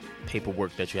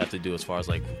paperwork that you have to do as far as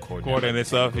like recording and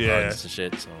stuff, and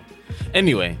shit. So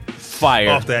anyway,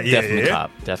 fire off that, definitely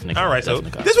cop. All right, so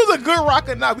this was a good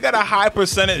rocket knock. We got a high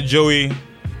percentage, Joey.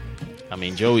 I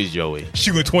mean, Joey's Joey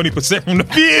shooting 20% from the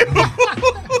field.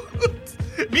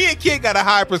 Me and Kid got a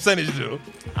high percentage though.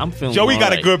 I'm feeling Joey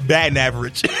got a good batting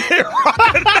average.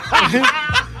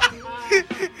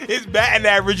 His batting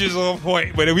average is on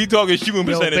point, but if we talking shooting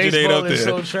percentage, it ain't up there.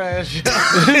 So trash.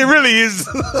 It really is.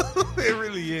 It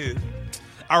really is.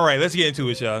 All right, let's get into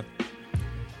it, y'all.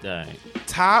 All right.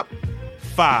 Top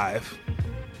 5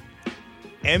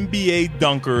 NBA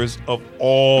dunkers of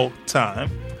all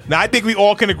time. Now, I think we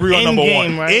all can agree on number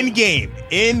one. Right? In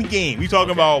game. We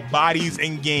talking about bodies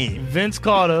in game. Vince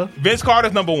Carter. Vince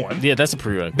Carter's number 1. Yeah, that's a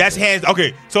prerequisite. That's hands.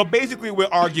 Okay, so basically we're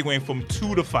arguing from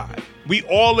 2 to 5. We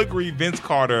all agree Vince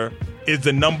Carter is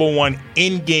the number 1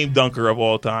 in-game dunker of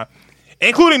all time,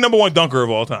 including number 1 dunker of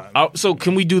all time. So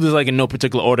can we do this like in no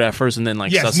particular order at first and then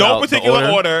like yes, no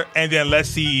particular order, and then let's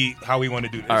see how we want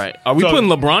to do this. All right. Are we putting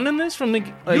LeBron in this from the?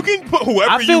 Like, you can put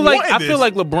whoever you want in this. I feel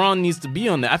like LeBron needs to be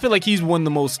on there. I feel like he's one of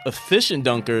the most efficient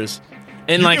dunkers,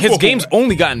 and like his game's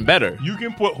only gotten better. You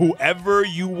can put whoever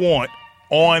you want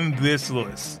on this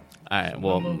list. All right.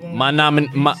 Well,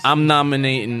 I'm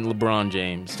nominating LeBron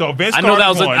James. So Vince I know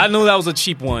Carter's that was I know that was a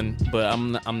cheap one, but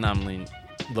I'm nominating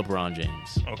LeBron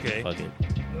James. Okay. Fuck it.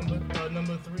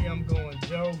 Number 3, I'm going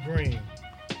Joe Green.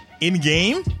 In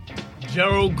game?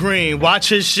 Gerald Green. Watch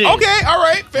his shit. Okay, all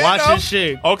right, fair Watch enough. his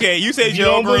shit. Okay, you say If you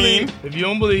Gerald don't Green. If you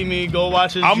don't believe me, go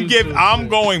watch his I'm YouTube.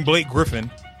 going Blake Griffin.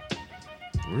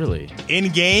 Really? In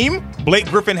game, Blake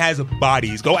Griffin has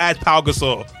bodies. Go ask Pau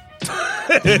Gasol.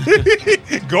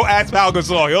 Go ask Pau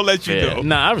Gasol. He'll let you know.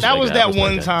 Nah, I respect That was I that respect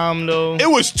one time, though. It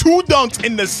was 2 dunks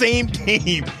in the same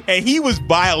game, and he was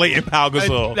violating Pau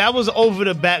Gasol. That was over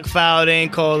the back foul. They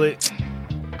ain't call it.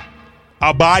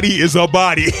 A body is a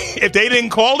body. If they didn't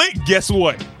call it, guess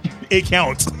what? It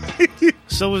counts.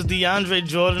 So was DeAndre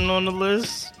Jordan on the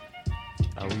list?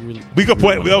 We could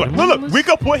put we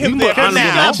could put him there for honorable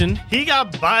now. mention. He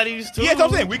got bodies too. Yeah, that's what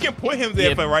I'm saying. We can put him there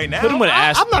Yeah, for right now. Put him with an I'm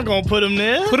asterisk. not gonna put him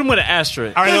there. Put him with an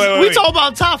asterisk. All right, wait. We talk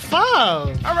about top 5.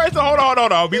 All right, so hold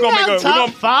on. We got top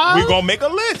 5? We gonna make a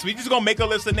list. We just gonna make a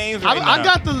list of names right now. I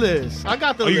got the list.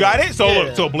 Oh, you got it? So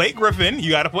Yeah. so Blake Griffin, you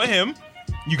gotta put him.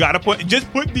 You gotta put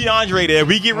DeAndre there.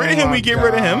 We get rid of him, we get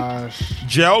rid of him.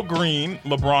 Gerald Green,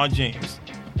 LeBron James.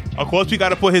 Of course, we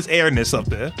gotta put his airness up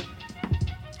there.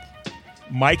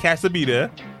 Mike has to be there.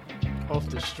 Off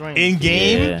the string. In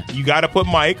game, Yeah. you gotta put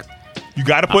Mike. You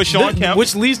gotta put Sean Kemp.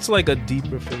 Which leads to like a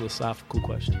deeper philosophical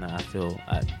question that I feel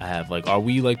I have. Like, are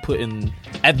we like putting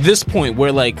at this point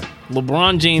where like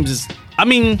LeBron James is? I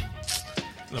mean,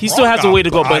 he still has a way to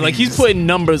go, but like he's putting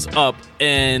numbers up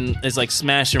and it's like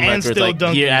smashing And records still like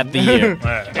dunking. year after year.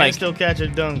 And Like, still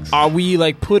catching dunks. are we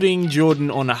like putting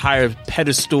Jordan on a higher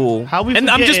pedestal? How we and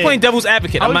I'm just forgetting- playing devil's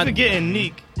advocate. How I'm we not forgetting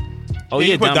Neek? Oh Yeah,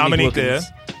 yeah, you put Dominique Wilkins.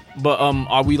 But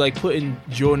are we like putting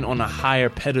Jordan on a higher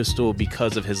pedestal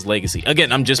because of his legacy?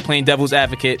 Again, I'm just playing devil's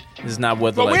advocate. This is not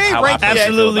whether But we like ain't how I ranked feel yet.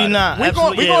 Absolutely about not. We gon-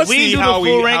 Absolutely- we gonna we see ain't do how the we-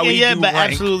 full how ranking we yet, do but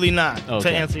rank. absolutely not.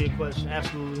 Okay. To answer your question,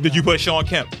 absolutely. Did you not. put Sean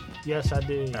Kemp? Yes, I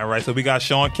did. All right, so we got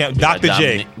Sean Kemp. it. Dr.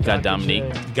 J. We got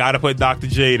Dominique. J. Gotta put Dr.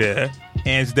 J there.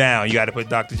 Hands down, you gotta put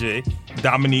Dr. J.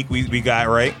 Dominique, we got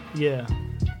right. Yeah.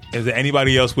 Is there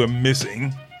anybody else we're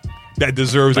missing that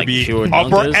deserves Like to be pure upper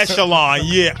dunkers? echelon?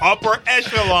 Yeah, upper I'm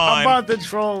echelon. about to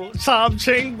troll Tom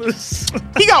Chambers.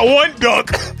 He got 1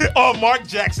 dunk. Oh, Mark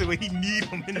Jackson, when he need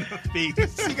him in the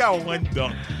face. He got 1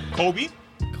 dunk. Kobe?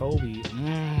 Kobe.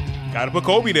 Gotta put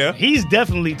Kobe there. He's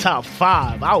definitely top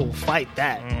 5. I will fight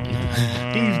that.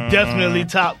 He's definitely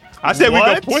top. I said we What?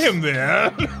 gonna put him there.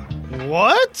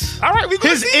 What? All right, we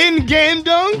gonna His see. in-game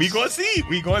dunks? We gonna see.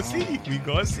 We gonna see. We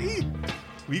gonna see.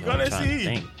 We I'm gonna trying to see.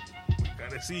 think.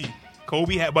 Gotta see.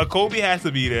 But Kobe has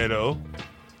to be there though.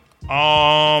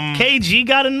 KG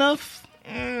got enough?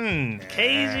 KG,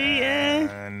 KG,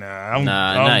 yeah. Nah,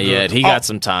 Nah, not good. yet. He got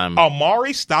some time.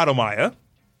 Amari Stoudemire.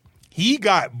 He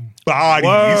got bodies.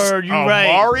 Word, you right.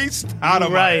 Amari You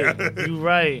Stoudemire. right. You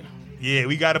right. Yeah,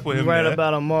 we gotta put You him right there.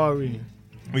 about Amari.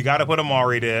 We gotta put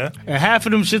Amari there. And half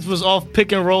of them shits was off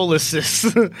pick and roll assists.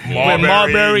 With Marbury,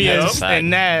 Marbury yep. and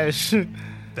Nash.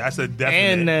 That's a And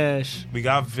definite. Nash. We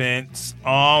got Vince.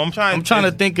 I'm trying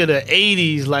to think of the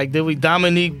 80s. Like, did we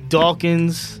Dominique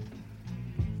Dawkins?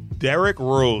 Derrick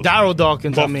Rose. Daryl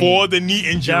Dawkins, Before the knee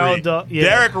injury, yeah.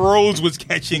 Derrick Rose was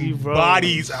catching D-Rose.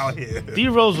 bodies out here.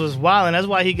 D-Rose was wilding. That's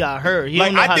why he got hurt. He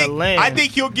don't know how to land. I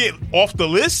think he'll get off the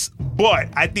list, but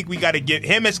I think we got to get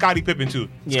him and Scottie Pippen too.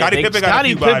 Yeah, Scottie Pippen got a Scottie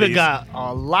few Pippen bodies. got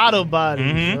a lot of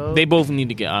bodies. Yo. They both need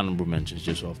to get honorable mentions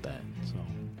just off that. So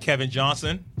Kevin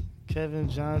Johnson. Kevin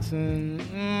Johnson,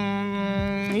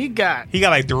 he got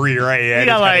Like 3, right? Yeah, He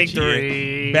got that's like kinda cheating.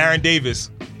 3. Baron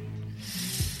Davis.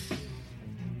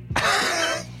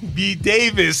 B.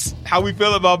 Davis. How we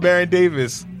feel about Baron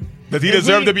Davis? Does he If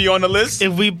deserve we- to be on the list?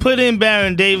 If we put in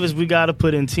Baron Davis, we got to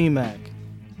put in T-Mac.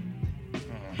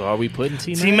 but are we putting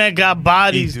T-Mac? T-Mac got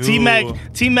bodies. He do.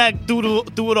 T-Mac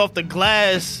threw it off the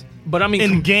glass But I mean,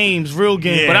 in games, real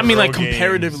games. Yeah. but I mean, like Real games.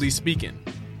 comparatively speaking,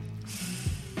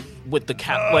 with the the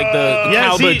Yeah,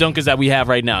 caliber see- dunkers that we have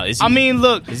right now. Is he, I mean,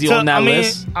 look. Is he on that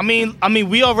list? I mean,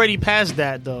 we already passed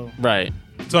that though. right?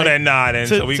 So then,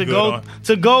 so we to good go on.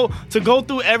 to go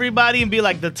through everybody and be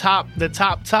like the top.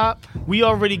 We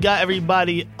already got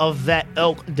everybody of that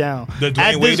ilk down. The At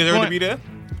Dwayne Wade this deserve to point- be there?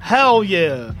 Hell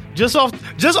yeah! Just off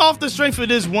the strength of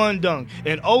this one dunk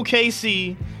in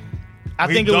OKC. I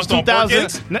He think it was dunked on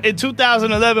 2000 in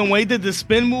 2011 when he did the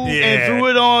spin move Yeah. and threw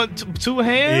it on 2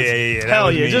 hands. Yeah, that Hell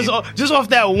was yeah! me. Just off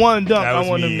that one dunk, That I was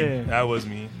want me. him there. That was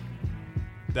me.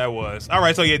 That was. All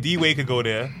right, so yeah, D-Wade could go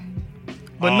there.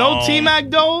 But no T-Mac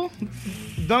though.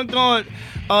 Dunked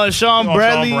on Sean On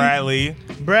Bradley. Sean Bradley.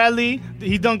 Bradley,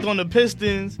 he dunked on the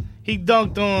Pistons. He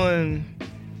dunked on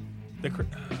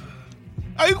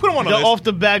Oh, you put him on the the list. off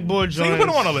the backboard So joint. you put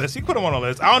him on the list. You put him on the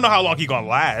list. I don't know how long he gonna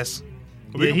last.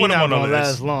 But we Yeah, can he put him not on the gonna list.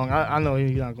 last long. I know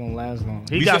he's not gonna last long.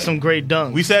 He We got said- some great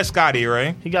dunks. We said Scotty,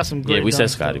 right? He got some great. Yeah, we said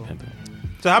dunks, Scottie though. Pippen.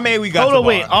 So how many we got? Hold on,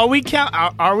 wait. Are we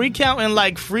counting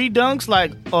like free dunks,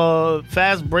 like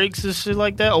fast breaks and shit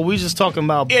like that, or we just talking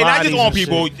about not just on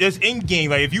people, shit? just in game.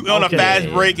 Like if you on a fast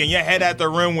break and your head at the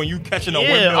rim when you catching a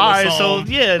windmill. All right, or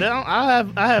something. so I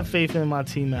have faith in my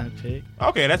T-Mac pick.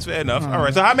 Okay, that's fair enough. All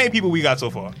right, so how many people we got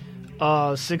so far?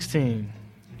 16.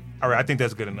 All right, I think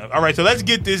that's good enough. All right, so let's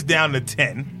get this down to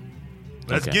 10.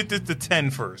 Let's get this to 10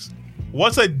 first.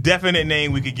 What's a definite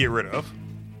name we could get rid of?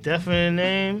 Definite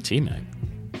name? T-Mac.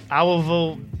 I will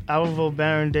vote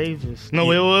Baron Davis. No,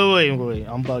 wait.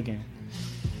 I'm bugging.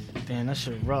 Damn, that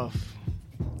shit rough.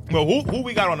 Well, who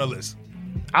we got on the list?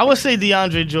 I would say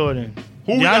DeAndre Jordan.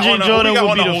 Who we got on the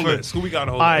whole list? Who we got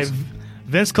on the whole list? All right,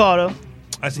 Vince Carter,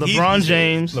 LeBron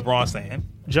James, LeBron saying,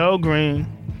 Gerald Green,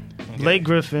 Blake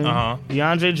Griffin,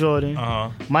 DeAndre Jordan,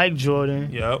 Mike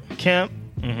Jordan, Kemp,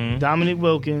 Dominique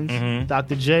Wilkins,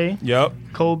 Dr. J,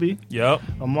 Kobe,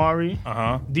 Amari,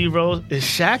 D Rose. Is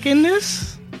Shaq in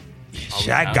this?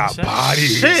 Shaq got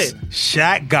bodies. Shit.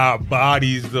 Shaq got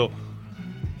bodies though.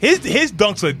 His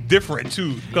dunks are different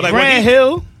too. Grant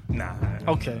Hill. Nah.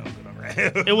 Okay.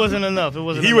 It wasn't enough.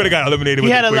 He would have got eliminated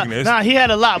with the quickness. He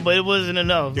had a lot, but it wasn't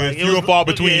enough. It was few and far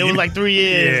between. It was like 3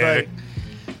 years. Yeah. Like,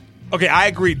 okay, I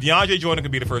agree. DeAndre Jordan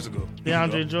could be the first to go.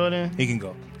 Jordan? He can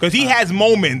go. Because he has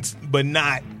moments, but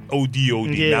not OD.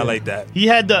 Not like that. He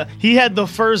had the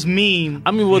first meme.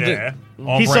 I mean,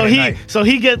 he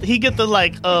get the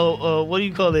like what do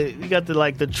you call it? He got the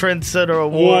like the trendsetter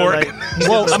award.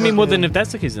 Then if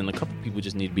that's the case, then a couple people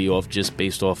just need to be off just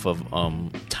based off of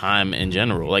time in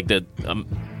general, like the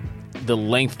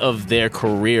length of their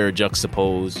career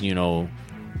juxtaposed.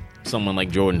 Someone like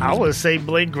Jordan. I would say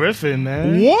Blake Griffin,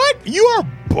 man. What? You are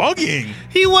bugging.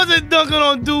 He wasn't dunking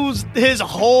on dudes his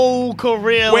whole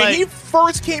career. When he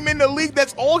first came in the league,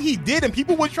 that's all he did, and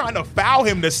people were trying to foul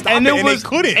him to stop and they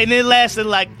couldn't. And it lasted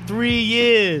like 3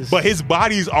 years. But his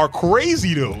bodies are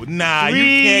crazy, though. Nah, you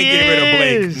can't get rid of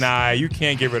Blake. Nah, you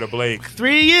can't get rid of Blake.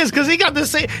 3 years, because he got the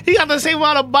same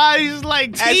amount of bodies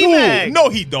like T-Mac. No,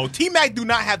 he don't. T-Mac do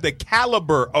not have the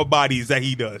caliber of bodies that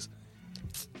he does.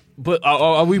 But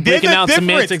are we breaking down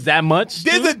semantics that much?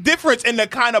 There's a difference in the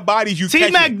kind of bodies you catch.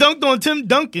 T-Mac dunked on Tim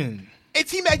Duncan. And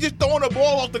T-Mac just throwing the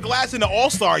ball off the glass in the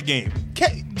All-Star game.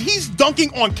 He's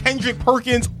dunking on Kendrick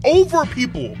Perkins over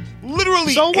people.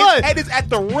 Literally, so what? His head is at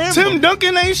the rim. Tim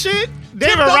Duncan ain't shit.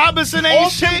 David Robinson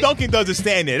ain't shit. All Tim Duncan does is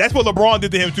stand there. That's what LeBron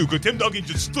did to him, too, because Tim Duncan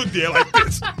just stood there like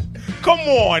this. Come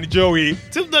on, Joey.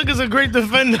 Tim Duncan's a great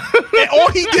defender. And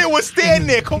all he did was stand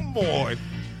there. Come on.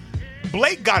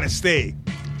 Blake got to stay.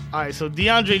 All right, so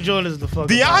DeAndre Jordan is the fuck.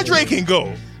 DeAndre can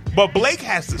go, but Blake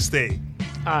has to stay.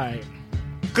 All right.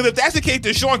 Because if that's the case,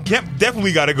 then Sean Kemp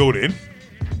definitely got to go then.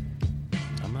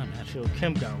 I'm not sure.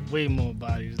 Kemp got way more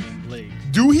bodies than Blake.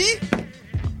 Do he?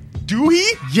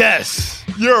 Yes.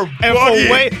 You're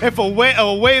bugging. And for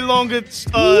a way longer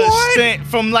stint,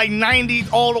 from like 90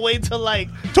 all the way to like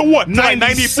to what?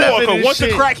 94. Because once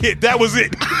the crack hit, that was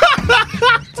it.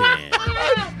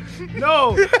 Damn.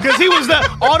 No, because he was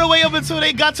all the way up until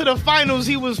they got to the finals.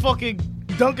 He was fucking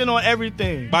dunking on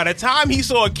everything. By the time he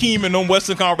saw Akeem in them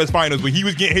Western Conference Finals, when he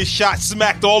was getting his shot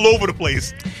smacked all over the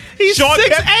place, he's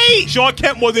 6'8". Sean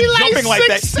Kemp wasn't jumping like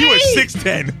that. He was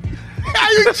 6'10".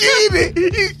 You cheated.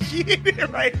 You cheated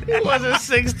right now. He wasn't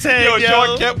 6'10". Yo,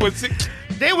 Sean Kemp was 6.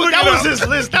 That was his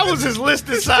list. That was his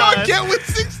listed size. Sean Kemp was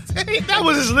 6'10". That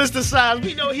was his listed size.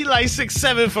 We know he like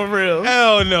 6'7" for real.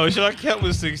 Hell no, Sean Kemp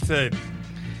was 6'10".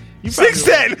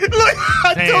 6'10". Look,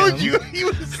 I told you he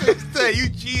was 6'10". You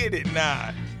cheated. Nah.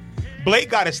 Blake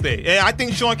got to stay. And I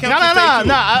think Sean Kemp should stay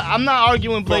too. I'm not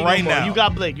arguing Blake right no more. now. You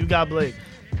got Blake.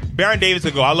 Baron Davis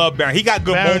could go. I love Baron. He got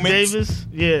good moments. Davis,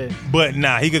 yeah. But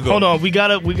nah, he could go. Hold on. We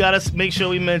gotta make sure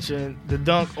we mention the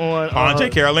dunk on Andre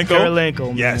Karolinko.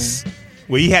 Man. Yes.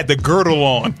 Where he had the girdle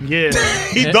on. Yeah.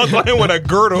 He dunked on him with a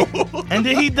girdle. And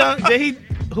did he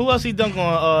who else he dunked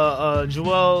on?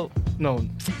 Joel. No.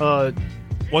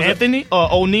 Anthony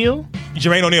O'Neal?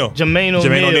 Jermaine O'Neal.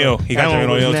 He got Jermaine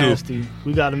O'Neal too.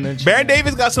 We gotta mention Baron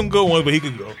Davis got some good ones, but he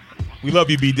could go. We love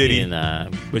you, B. Diddy.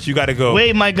 But you gotta go.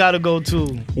 Wade might gotta go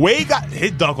too. Wade got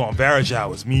his dunk on Varejao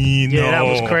was mean. Yeah, that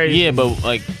was crazy. Yeah, but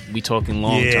like we talking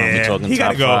long term. We talking he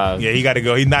top gotta go. 5. Yeah, he gotta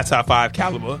go. He's not top 5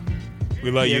 caliber.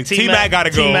 We love you. T-Mac gotta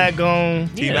go. T-Mac gone.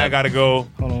 T-Mac gotta go.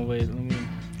 Hold on, wait. Let me.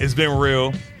 It's been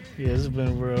real. Yeah, it's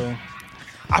been real.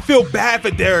 I feel bad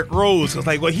for Derrick Rose because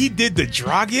like what he did to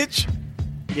Dragic.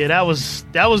 Yeah, that was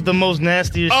the most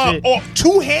nastiest shit. Oh,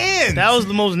 2 hands. That was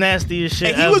the most nastiest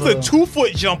shit. And he was a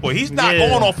 2-foot jumper. He's not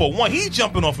going off of 1. He's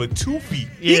jumping off of 2 feet.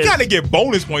 He gotta get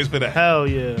bonus points for that. Hell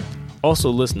yeah.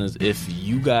 Also, listeners, if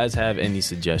you guys have any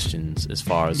suggestions as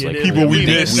far as like people we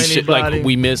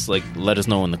missed, let us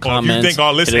know in the comments. If you think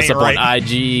our list Hit us ain't up right on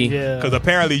IG. Because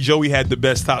apparently Joey had the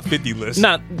best top 50 list.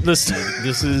 Listen,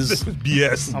 this is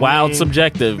BS. Wild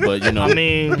subjective, but you know. I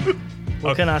mean,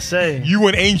 what can I say? You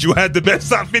and Angel had the best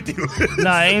top 50 list.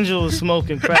 Nah, Angel was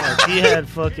smoking crack. He had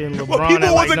fucking LeBron. Well, people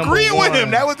at was like agreeing #1. with him.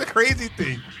 That was the crazy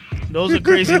thing. Those are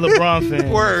crazy LeBron fans.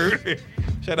 Word.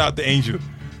 Shout out to Angel.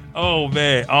 Oh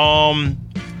man. All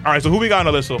right. So who we got on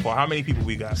the list so far? How many people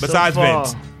we got besides so far,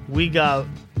 Vince? We got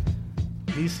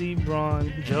BC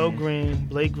Braun, Joe Green,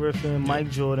 Blake Griffin,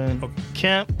 Mike Jordan,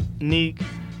 Kemp, Neek,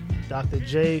 Dr.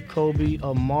 J, Kobe,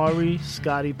 Amari,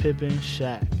 Scottie Pippen,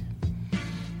 Shaq.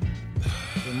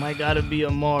 It might gotta be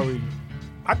Amari.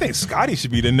 I think Scottie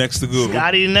should be the next to go.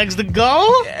 Scottie next to go?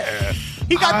 Yeah.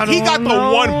 He got the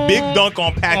one big dunk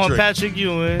on Patrick. On Patrick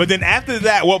Ewing. But then after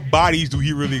that, what bodies do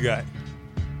he really got?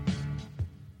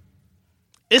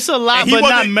 It's a lot, but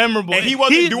not memorable. And he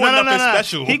wasn't doing nothing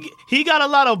special. He got a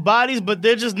lot of bodies, but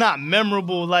they're just not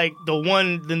memorable like the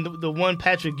one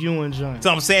Patrick Ewing joint. That's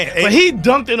what I'm saying. But he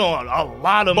dunked it on a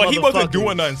lot of. But he wasn't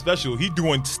doing nothing special. He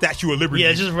doing Statue of Liberty.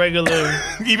 Yeah, just regular.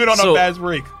 Even on a fast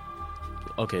break.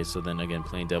 Okay, so then again,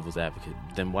 playing devil's advocate.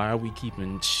 Then why are we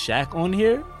keeping Shaq on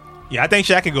here? Yeah, I think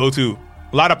Shaq could go too.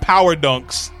 A lot of power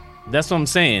dunks. That's what I'm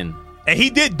saying. And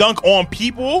he did dunk on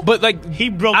people, but like he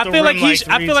broke. I the feel rim like he.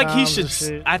 I feel like he should.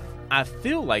 should. I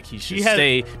feel like he should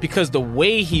stay because the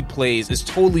way he plays is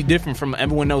totally different from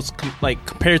everyone else.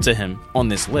 Compared to him on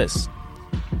this list.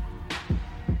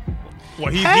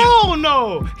 Hell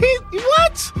no!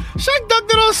 What? Shaq dunked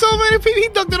it on so many people. He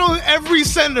dunked it on every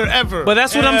center ever. But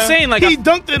that's what I'm saying. Like he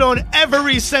dunked it on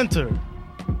every center.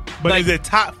 But is it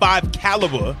top 5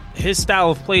 caliber? His style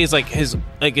of play is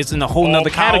it's in a whole nother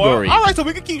category. All right, so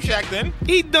we can keep Shaq then.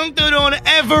 He dunked it on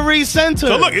every center.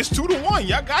 So look, it's 2-1.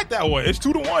 Y'all got that one. It's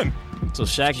 2-1. So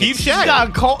Shaq keep Shaq.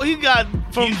 He got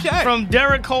from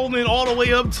Derek Coleman all the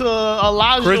way up to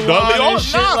Elijah Chris Dudley. and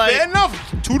shit. Fair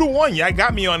enough. 2-1. Y'all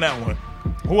got me on that one.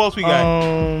 Who else we got?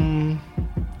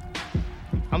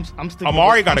 I'm sticking.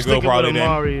 Amari got to go probably with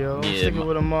Amari, then. Yo. I'm sticking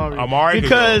with Amari. Amari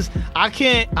because I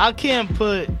can't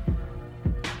put.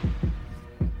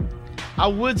 I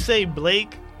would say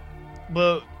Blake,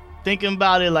 but thinking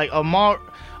about it, like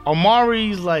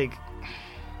Amari's like,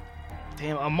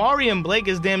 damn, Amari and Blake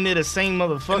is damn near the same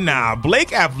motherfucker. Nah,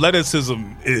 Blake athleticism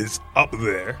is up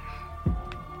there.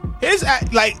 His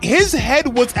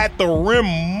head was at the rim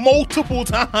multiple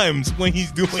times when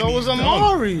he's doing. So was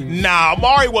Amari. Nah,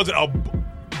 Amari wasn't.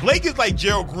 Blake is like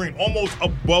Gerald Green, almost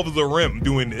above the rim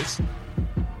doing this.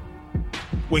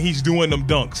 When he's doing them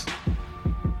dunks,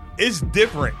 it's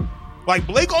different. Like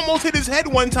Blake almost hit his head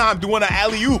one time doing an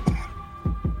alley-oop.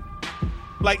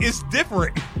 Like it's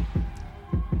different.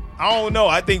 I don't know.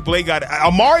 I think Blake got it.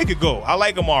 Amari could go. I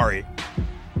like Amari.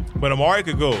 But Amari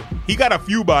could go. He got a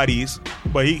few bodies,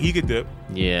 but he could dip.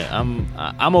 Yeah,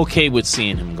 I'm okay with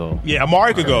seeing him go. Yeah,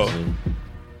 Amari could go.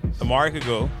 Amari could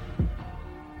go.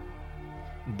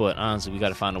 But honestly, we got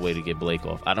to find a way to get Blake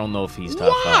off. I don't know if he's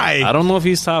top 5. Why? I don't know if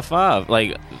he's top 5.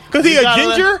 Like, because he a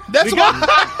ginger? That's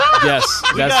why. Yes,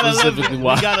 that's specifically 11,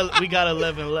 why. We got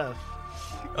 11 left.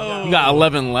 You got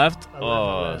 11 left?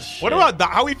 11 left. Shit. What about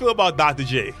how we feel about Dr.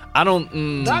 J? I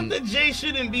don't. Dr. J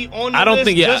shouldn't be on the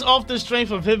list just off the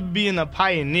strength of him being a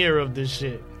pioneer of this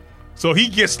shit. So he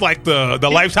gets like the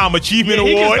Lifetime Achievement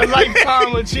Award? He gets the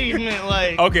Lifetime Achievement.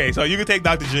 Like, okay, so you can take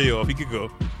Dr. J off. He could go.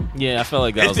 Yeah, I felt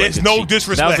like that was it's no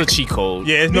disrespect. That was a cheat code.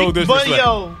 Yeah, it's no disrespect. But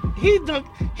yo,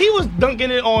 he was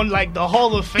dunking it on like the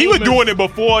Hall of Fame. He was doing it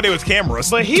before there was cameras.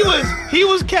 But he was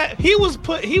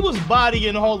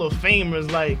bodying Hall of Famers.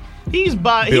 Like he's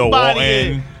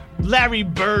bodying Larry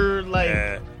Bird. Like.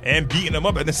 Yeah. And beating them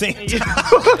up at the same time.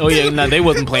 Oh yeah, no, they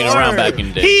wasn't playing around back in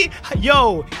the day. He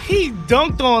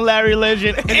dunked on Larry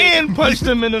Legend and punched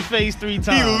him in the face 3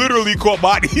 times. He literally caught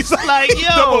bodies. Like yo,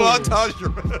 double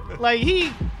entendre.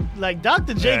 Like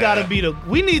Dr. J gotta be the.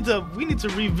 We need to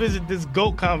revisit this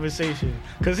GOAT conversation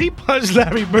because he punched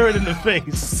Larry Bird in the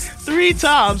face 3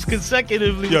 times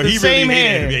consecutively with the same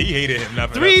hand. He hated him.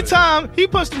 3 times. He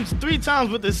punched him 3 times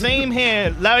with the same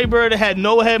hand. Larry Bird had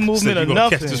no head movement or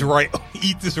nothing. Catch this right.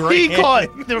 Eat this right. He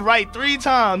caught the right 3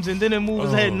 times and didn't move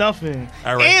his head nothing.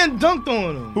 All right. And dunked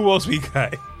on him. Who else we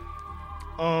got?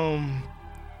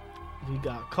 We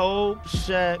got Cole,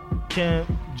 Shaq, Kemp,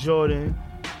 Jordan,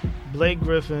 Blake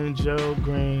Griffin, Gerald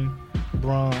Green,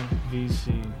 Braun,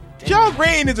 VC. Gerald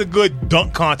Green is a good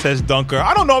dunk contest dunker.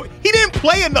 I don't know. He didn't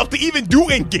play enough to even do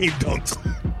in-game dunks.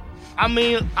 I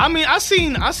mean, I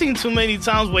seen too many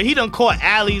times where he done caught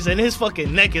alleys and his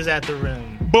fucking neck is at the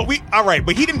rim. But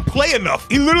he didn't play enough.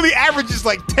 He literally averages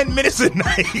like 10 minutes a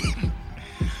night.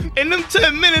 In them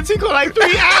 10 minutes, he got like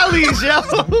 3 alleys, yo.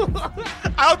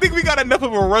 I don't think we got enough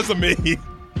of a resume.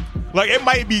 Like, it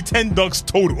might be 10 dunks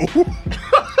total.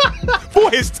 For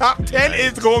his top 10,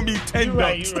 it's going to be 10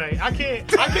 dunks. You're right. I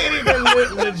can't even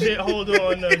legit hold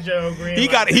on to Gerald Green. He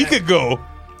could go.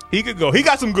 He could go. He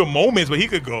got some good moments, but he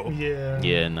could go. Yeah.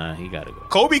 Yeah, nah, he got to go.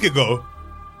 Kobe could go.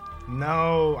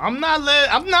 No, I'm not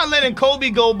letting Kobe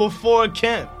go before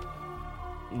Kemp.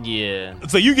 Yeah.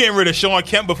 So you getting rid of Sean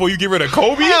Kemp before you get rid of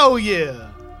Kobe? Hell yeah.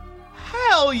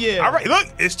 All right, look,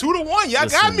 it's 2-1. Y'all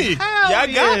got me. Got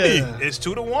me. It's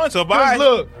 2-1. So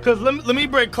bye. Because let me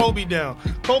break Kobe down.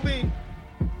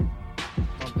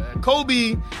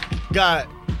 Kobe got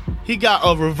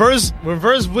a reverse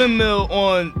windmill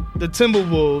on the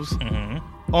Timberwolves. Mm-hmm.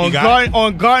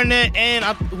 On Garnett and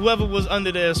whoever was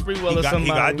under there, Sprewell or somebody. He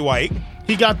got Dwight.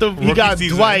 He got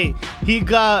Dwight. He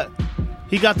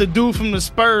got the dude from the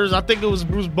Spurs. I think it was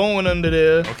Bruce Bowen under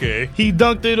there. Okay. He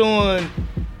dunked it on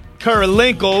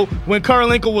Kurylenko when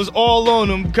Kurylenko was all on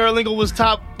him. Kurylenko was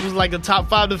like a top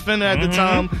 5 defender at the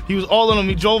time. He was all on him.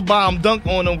 He drove by him, dunked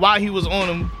on him while he was on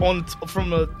him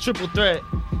from a triple threat.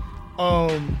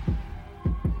 A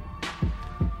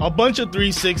bunch of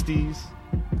 360s.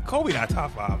 Kobe not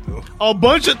top 5 though.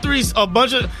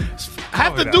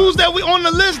 Half the dudes that we on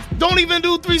the list don't even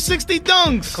do 360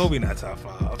 dunks. Kobe not top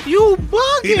 5. You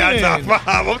bugging. He not top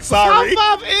 5. I'm sorry.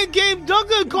 Top 5 in-game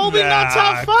dunker. Kobe not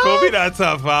top 5. Kobe not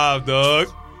top 5, dog.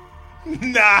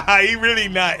 Nah, he really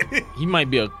not. He might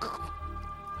be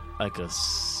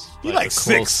He's like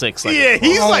 6. 6.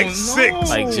 He's like 6.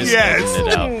 Like just getting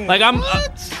it out. Like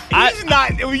he's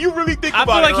not. You really think about it,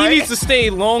 I feel like right? he needs to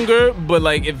stay longer. But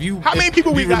like, if you how many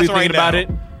people we really got right about now? it,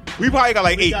 we probably got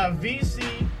like 8. We got VC.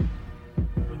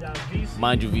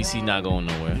 Mind you, VC not going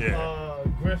nowhere. Yeah.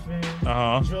 Griffin.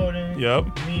 Jordan. Yep.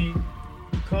 Me.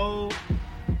 Cole.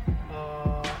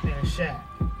 And Shaq.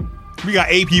 We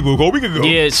got 8 people. Kobe could go.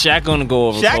 Yeah, Shaq gonna go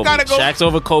over Shaq Kobe. Gotta go. Shaq's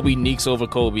over Kobe. Neek's over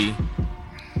Kobe.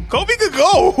 Kobe could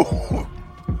go.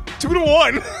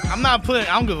 2-1. I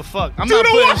don't give a fuck. I'm not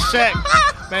putting Shaq.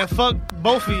 Man, fuck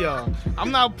both of y'all.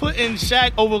 I'm not putting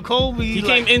Shaq over Kobe. He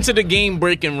came into the game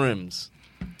breaking rims.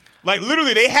 Like,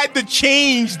 literally, they had to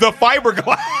change the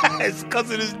fiberglass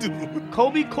because of this dude.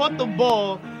 Kobe caught the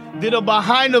ball, did a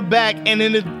behind the back, and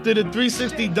then did a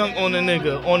 360 dunk on the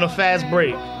nigga on a fast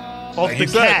break. Off the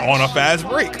catch. On a fast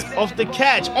break. Off the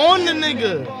catch. On the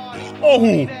nigga. Oh,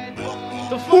 who?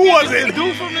 Who was it? The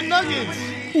dude from the Nuggets.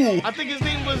 Who? I think his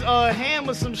name was Ham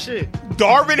or some shit.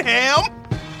 Darvin Ham?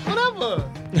 Whatever.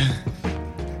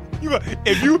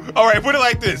 All right, put it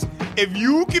like this. If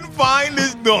you can find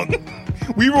this dunk,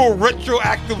 we will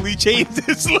retroactively change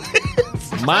this list.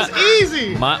 That's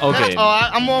easy. Okay.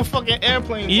 I'm on fucking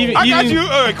airplane mode. I got you.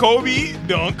 Kobe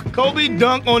dunk. Kobe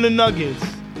dunk on the Nuggets.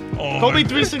 Oh, Kobe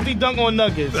 360 dunk on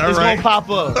Nuggets. All it's right. gonna pop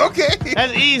up. Okay.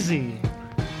 That's easy.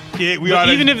 Yeah, but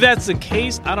even if that's the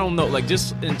case, I don't know. Like,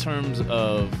 just in terms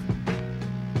of,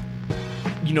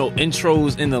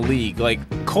 intros in the league. Like,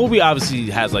 Kobe obviously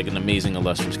has like an amazing,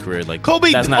 illustrious career. Like,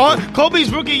 Kobe's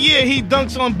rookie year, he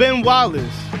dunks on Ben Wallace.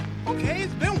 Okay,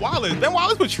 it's Ben Wallace. Ben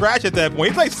Wallace was trash at that point.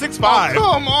 He's like 6'5". Oh,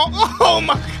 come on. Oh,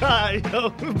 my God. Yo,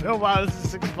 Ben Wallace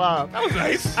is 6'5". That was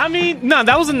nice. I mean,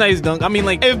 that was a nice dunk. I mean,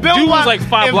 like, if Ben dude was like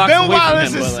 5 blocks away from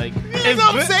him. But like, that's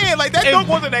what I'm saying. Like, that dunk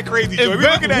wasn't that crazy, Joey.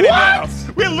 We're looking at it now.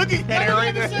 We're looking at it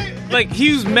right now. Like,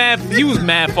 he was mad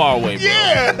far away, bro.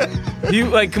 Yeah. He,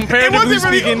 like, comparatively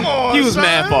speaking, he was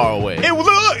mad far away.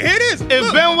 Look, here it is.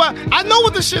 If Ben Wallace, I know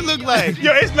what the shit look like.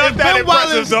 Yo, it's not that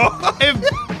impressive, though.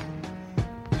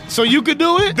 So you could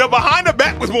do it? The behind the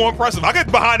back was more impressive. I could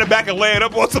behind the back and lay it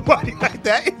up on somebody like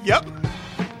that. Yep.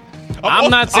 I'm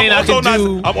not saying I can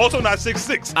do. I'm also not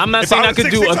 6'6". I'm not saying I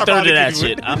could do a third of that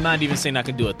shit. I'm not even saying I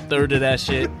could do a third of that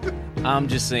shit. I'm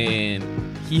just saying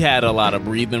he had a lot of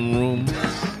breathing room.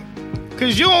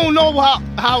 Cause you don't know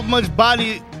how much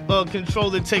body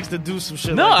control it takes to do some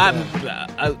shit. No, like that.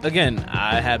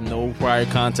 I have no prior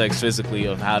context physically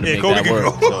of how to make Kobe that work.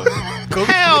 Go.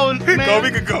 So. Hell, man.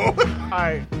 Kobe could go. All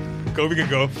right. Kobe could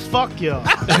go. Fuck y'all.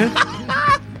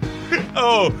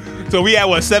 Oh, so we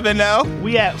at 7 now?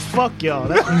 We at fuck y'all.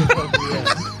 That's what the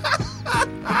fuck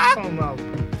we at. Talking about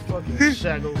fucking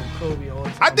Shaq over Kobe all the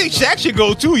time. I think Shaq should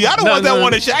go too. Y'all the ones that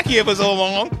wanted Shaq here for so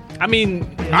long. I mean,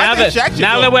 now that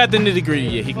we're at the nitty gritty,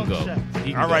 yeah, he can go.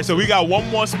 All right, so we got one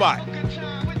more spot.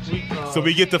 So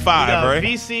we get to 5, right?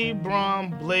 VC,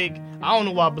 Bron, Blake. I don't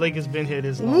know why Blake has been here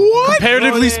this long. What?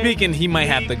 Comparatively speaking, he might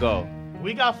have to go.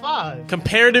 We got 5.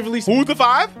 Comparatively speaking. Who's the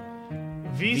 5?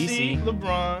 VC,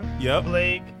 LeBron, Yep.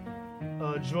 Blake,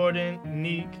 Jordan,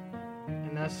 Neek,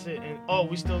 And that's it. And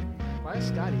we still. Why is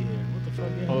Scotty here? What the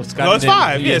fuck? Oh, Scotty No, it's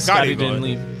 5. Yeah, Scotty Scotty didn't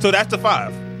leave. So that's the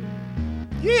 5.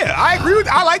 Yeah, I agree with.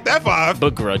 I like that 5.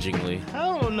 Begrudgingly.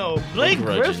 I don't know. Blake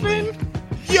Begrudgingly. Griffin?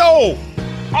 Yo,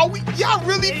 y'all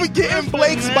really forgetting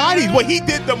Blake's man. body? What he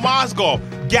did to Mozgov,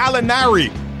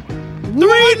 Gallinari, 3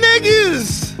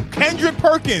 niggas! Kendrick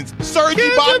Perkins, Serge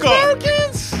Kendrick Ibaka.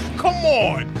 Perkins! Come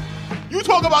on. You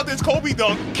talk about this Kobe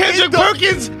dunk. Kendrick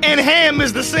Perkins and Ham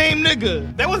is the same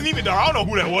nigga. That wasn't even dumb. I don't know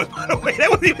who that was, by the way. That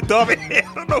wasn't even dumb. I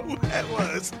don't know who that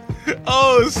was.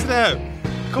 Oh, snap.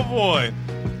 Come on.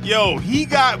 Yo, he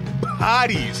got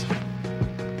bodies.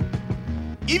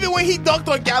 Even when he dunked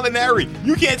on Gallinari,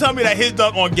 you can't tell me that his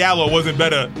dunk on Gallo wasn't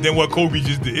better than what Kobe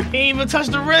just did. He ain't even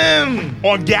touched the rim.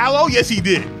 On Gallo? Yes, he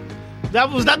did.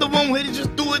 Was that the one where he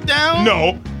just threw it down?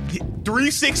 No.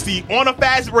 360 on a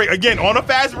fast break. Again, on a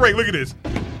fast break. Look at this.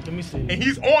 Let me see. And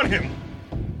he's on him.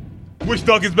 Which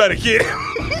dunk is better, kid?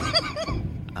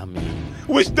 I mean,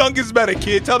 Which dunk is better,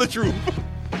 kid? Tell the truth.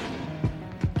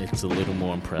 it's a little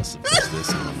more impressive than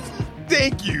this one.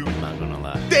 Thank you. I'm not gonna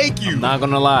lie. Thank you. I'm not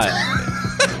gonna lie.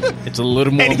 It's a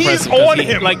little more And he's impressive. 'cause on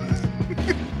him. Like,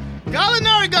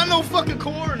 Gallinari got no fucking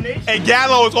coordination. And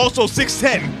Gallo is also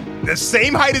 6'10", the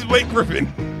same height as Blake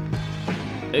Griffin.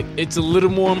 it's a little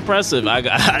more impressive.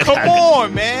 Come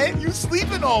on, man. You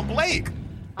sleeping on Blake.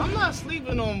 I'm not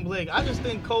sleeping on Blake. I just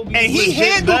think Kobe And he legit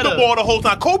handled better. the ball the whole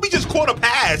time. Kobe just caught a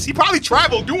pass. He probably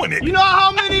traveled doing it. You know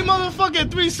how many motherfucking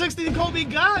 360 Kobe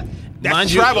got? That's mind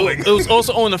traveling. you, it was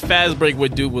also on a fast break where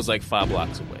dude was like 5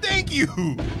 blocks away. Thank you.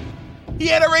 He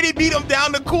had already beat him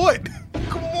down the court.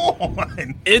 Come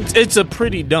on. It's a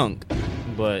pretty dunk,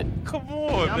 but Come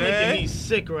on, Y'all man. making me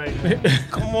sick right now.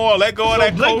 Come on, let go of So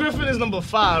that Blake Kobe. Griffin is number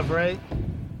 5, right?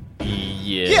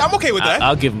 yeah. Yeah, I'm okay with that.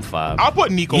 I'll give him 5. I'll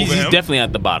put Nico He's over him. definitely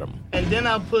at the bottom. And then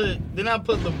I put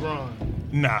LeBron.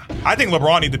 Nah, I think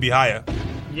LeBron needs to be higher.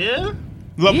 Yeah?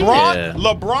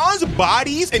 LeBron's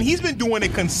bodies, and he's been doing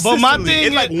it consistently. But my thing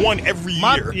it's like is- one every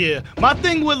year. My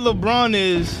thing with LeBron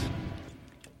is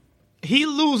he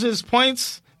loses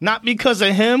points not because of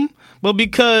him, but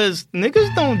because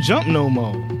niggas don't jump no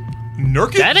more.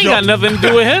 Nurkic That ain't got nothing to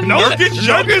do with him. Nurkic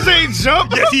jumped. Niggas ain't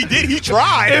jump. Yes, he did. He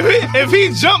tried. If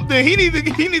he jumped, then he need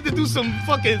to do some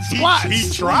fucking squats. He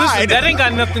tried. Listen, that ain't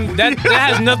got nothing. That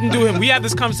has nothing to do with him. We have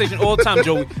this conversation all the time,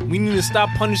 Joey. We need to stop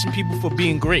punishing people for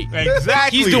being great.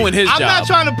 Exactly. He's doing his job.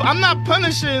 I'm not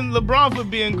punishing LeBron for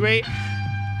being great.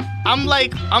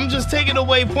 I'm just taking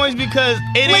away points because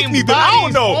it Blake ain't need to, I don't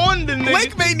bodies know. on the nigga.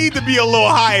 Blake may need to be a little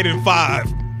higher than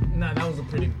 5. Nah, that was a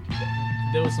pretty.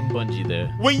 There was some bungee there.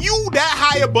 When you that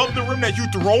high above the rim that you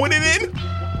throwing it in,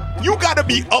 you gotta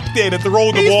be up there to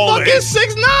throw the He's ball fucking in.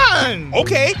 6'9".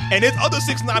 Okay, and there's other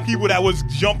 6'9" people that was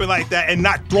jumping like that and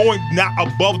not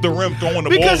above the rim throwing the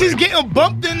ball. Because he's in. getting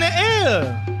bumped in the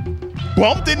air.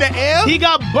 bumped in the air. He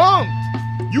got bumped.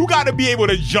 You gotta be able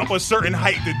to jump a certain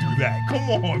height to do that. Come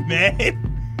on,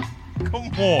 man. Come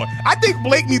on. I think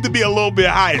Blake needs to be a little bit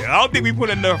higher. I don't think we put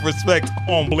enough respect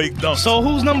on Blake Dunk. So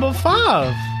who's number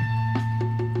 5?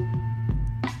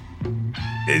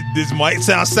 This might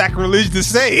sound sacrilege to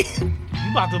say.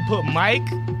 You about to put Mike?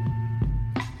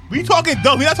 We talking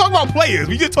dunk. We not talking about players.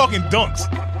 We just talking dunks.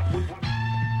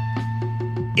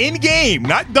 In game,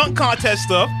 not dunk contest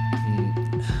stuff.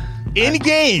 In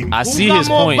game. I see got his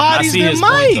more point. I bodies see than his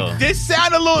Mike? point, though. This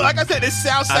sound a little, like I said, this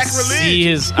sounds I sacrilege. see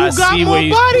his. Who I got see more where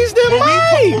he's. bodies than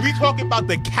Mike? When we talking about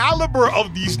the caliber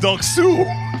of these dunks too.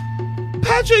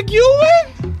 Patrick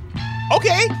Ewing?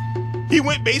 Okay. He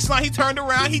went baseline, he turned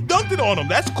around, he dunked it on him.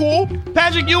 That's cool.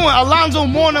 Patrick Ewing, Alonzo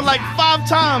Mourning like 5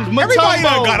 times. Everybody Mutombo.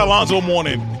 done got Alonzo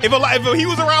Mourning. If he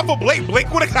was around for Blake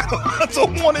would have got Alonzo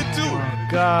Mourning too.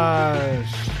 Gosh.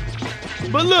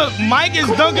 But look, Mike is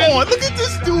dunking. Come on, look at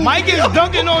this dude. Mike is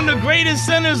dunking on the greatest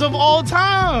centers of all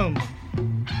time.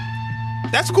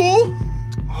 That's cool.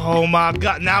 Oh my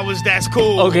God! Now that's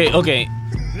cool. Okay.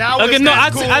 Now Okay. No,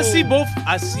 that's cool. I see both.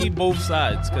 I see both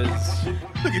sides because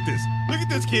Look at this. Look at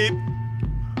this kid.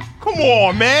 Come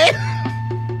on,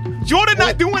 man. Jordan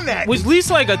not doing that. which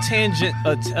leads like a tangent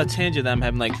that I'm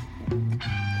having. Like,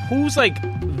 who's like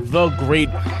the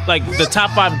the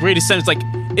top 5 greatest centers like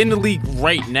in the league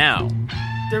right now?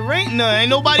 There ain't none. Ain't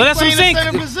nobody But that's what I'm playing saying. the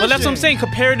center position. But that's what I'm saying.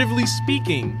 Comparatively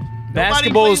speaking,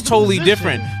 basketball plays is the totally position.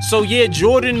 different. So yeah,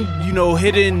 Jordan,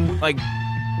 hitting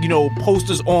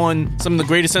posters on some of the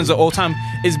greatest centers of all time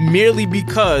is merely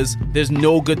because there's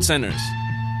no good centers.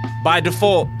 By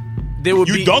default, there would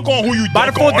You be dunk on who you by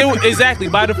dunk default. on. Exactly.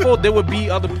 By default, there would be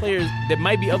other players. There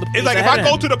might be other players. It's like if ahead I of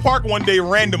go him. to the park one day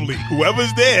randomly,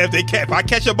 whoever's there, if I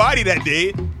catch a body that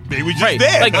day, they were just Right.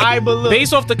 there. Like I believe-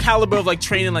 based off the caliber of like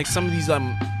training, like some of these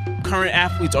current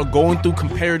athletes are going through,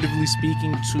 comparatively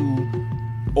speaking, to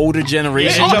older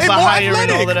generations. Yeah, jump more higher and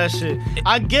athletic. all of that shit.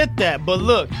 I get that, but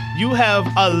look, you have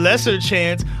a lesser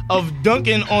chance of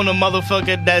dunking on a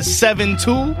motherfucker that's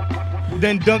 7'2"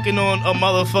 than dunking on a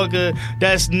motherfucker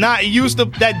that's not used to,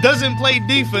 that doesn't play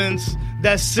defense,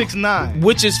 that's 6'9".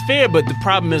 Which is fair, but the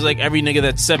problem is like every nigga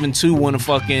that's 7'2" want to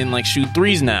fucking like shoot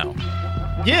threes now.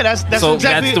 Yeah, that's So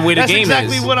exactly that's the way the game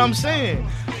exactly is. what I'm saying.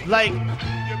 Like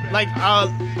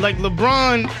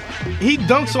LeBron, he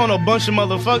dunks on a bunch of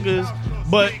motherfuckers,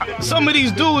 but some of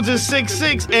these dudes is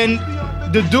 6'6", and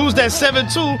the dudes that's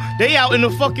 7'2", they out in the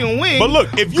fucking wing. But look,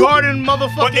 if you guarding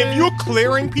motherfucking, But if you're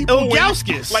clearing people,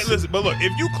 Ilgauskas. like listen, but look,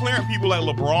 if you clearing people like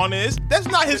LeBron is, that's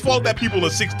not his fault that people are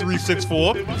 6'3",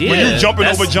 6'4". When Yeah, you jumping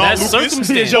that's- over John that's Lucas,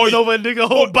 circumstance. jumping over a nigga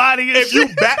whole body, and if you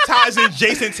shit. baptizing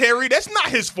Jason Terry, that's not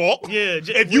his fault. Yeah,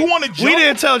 if you want to jump, we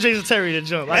didn't tell Jason Terry to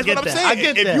jump. I that's get what I'm that. saying. I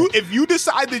get if that. if you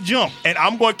decide to jump and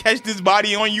I'm going to catch this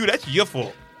body on you, that's your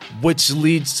fault. Which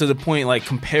leads to the point, like,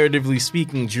 comparatively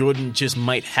speaking, Jordan just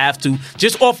might have to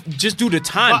just do the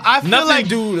time. But I feel Nothing like to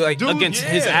do like dude, against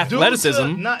his yeah,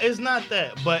 athleticism. It's not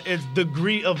that, but it's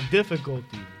degree of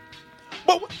difficulty.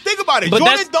 But think about it. But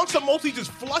Jordan that's- dunks are mostly just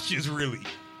flushes, really.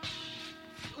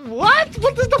 What?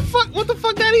 What the fuck? What the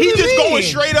fuck that even He's just mean? going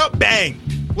straight up, bang.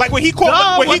 Like when he caught,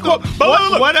 Dog, when he caught. But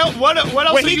look, what else? What else when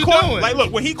are he you caught, doing? like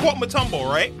look, when he caught Mutombo,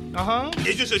 right?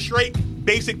 It's just a straight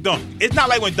basic dunk. It's not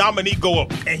like when Dominique go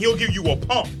up and he'll give you a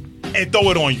pump and throw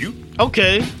it on you.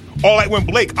 Okay, Or like when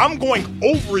Blake, I'm going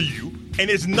over you and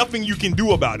there's nothing you can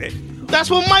do about it. that's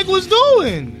what Mike was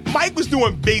doing. Mike was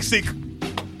doing basic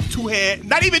two hand,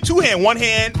 not even two hand, one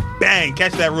hand, bang,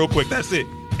 catch that real quick. That's it.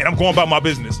 And I'm going about my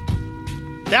business.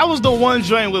 That was the one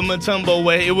joint with Mutombo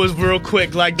where it was real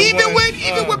quick, like the Even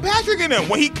one, with Patrick and him,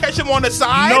 when he catch him on the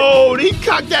side, No, he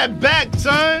cocked that back,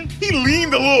 son. he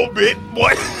leaned a little bit.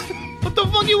 What? What the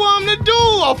fuck you want him to do?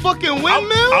 A fucking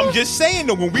windmill? I'm just saying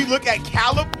though, when we look at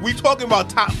caliber, we talking about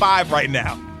top 5 right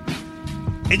now.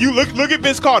 And you look at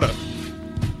Vince Carter.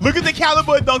 Look at the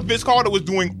caliber of dunks Vince Carter was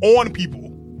doing on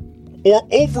people or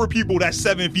over people that's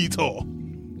 7 feet tall.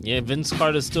 Yeah, Vince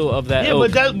Carter's still of that. Yeah,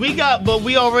 ilk. but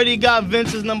we already got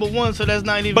Vince's number one, so that's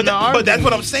not even But an argument. that's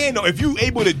what I'm saying though. If you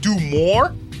able to do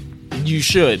more, You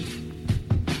should.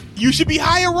 you should be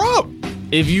higher up.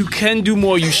 If you can do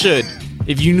more, you should.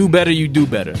 If you knew better, you do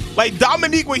better. Like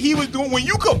Dominique, what he was doing, when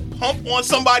you could pump on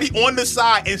somebody on the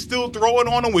side and still throw it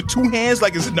on them with 2 hands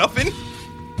like it's nothing.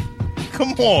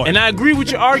 Come on. And I agree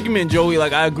with your argument, Joey.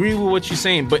 Like, I agree with what you're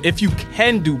saying. But if you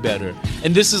can do better,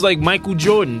 and this is like Michael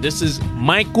Jordan. This is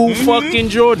Michael fucking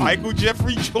Jordan. Michael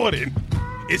Jeffrey Jordan.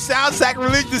 It sounds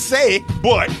sacrilegious to say,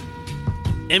 but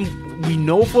And we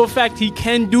know for a fact he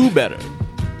can do better.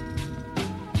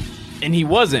 And he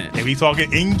wasn't. and we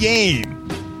talking in game.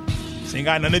 This ain't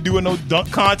got nothing to do with no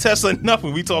dunk contest or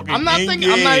nothing. We talking I'm not in thinking.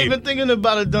 game. I'm not even thinking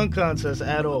about a dunk contest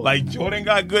at all. Like Jordan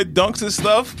got good dunks and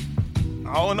stuff.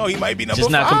 I don't know. He might be number Just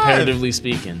not 5. comparatively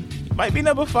speaking. He might be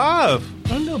number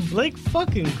 5. under Blake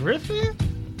fucking Griffin.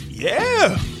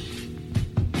 Yeah.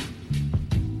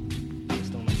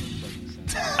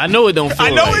 I know it don't feel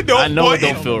right. I know it don't, I know but it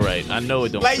don't it- feel right. I know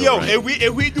it don't Like feel yo, right.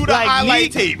 if we do the highlight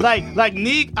Neek, tape, like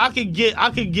Neek, I could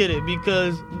get it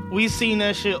because we seen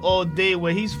that shit all day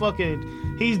where he's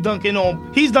dunking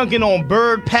on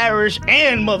Bird Parish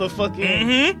and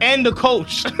motherfucking and the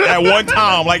coach at one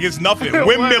time, like it's nothing. Word.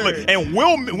 Windmilling and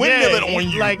windmilling on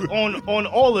you. like on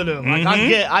all of them. Like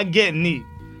I get Neek.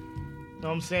 You know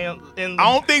what I'm saying? And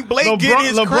I don't think Blake get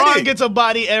his LeBron credit. gets a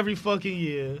body every fucking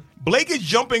year. Blake is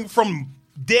jumping from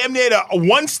damn near to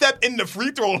one step in the free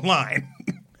throw line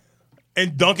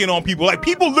and dunking on people. Like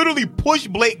people literally push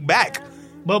Blake back.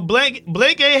 But Blake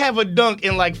ain't have a dunk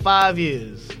in like 5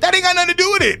 years. That ain't got nothing to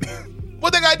do with it.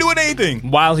 What that got to do with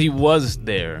anything? While he was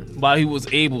there, while he was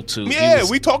able to. Yeah,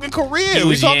 we talking career. he We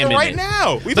was talking yamming right it.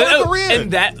 now. We talking career.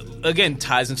 And that, again,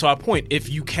 ties into our point. If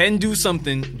you can do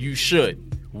something, you should.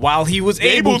 While he was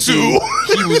able to,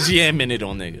 he was jamming it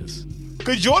on niggas.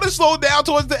 Because Jordan slowed down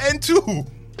towards the end, too.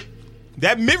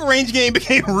 That mid-range game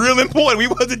became real important. We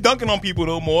wasn't dunking on people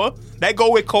no more. That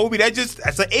go with Kobe.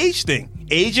 That's an age thing.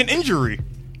 Age and injury.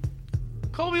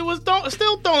 Kobe was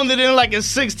still throwing it in like his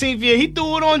 16th year. He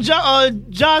threw it on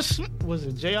Josh. Was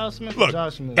it J.R. Smith? Look, or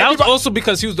Josh Smith? That was also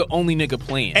because he was the only nigga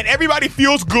playing. And everybody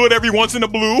feels good every once in a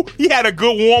blue. He had a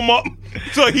good warm-up.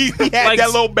 So he had Like-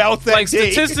 that little bounce that Like,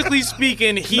 day. statistically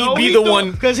speaking, he'd No, be he the threw-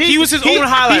 one. 'cause He was his own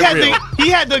highlight reel. He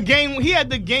had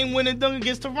the game winning dunk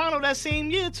against Toronto that same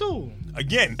year too.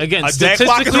 Again, a dead clock is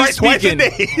statistically right twice a speaking,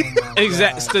 day.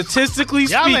 exact. Statistically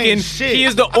Y'all ain't speaking, shit. he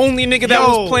is the only nigga that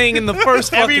Yo, was playing in the first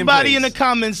fucking Everybody place. in the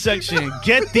comment section,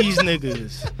 get these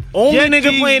niggas. Only Get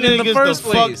nigga these playing in the niggas first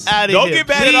fuck place. outta Don't here, get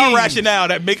mad at our please. rationale.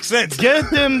 That makes sense. Get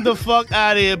them the fuck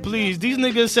out of here, please. These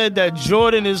niggas said that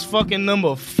Jordan is fucking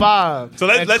number 5. So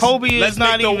let's Kobe let's is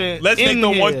not make the, even. let's make in the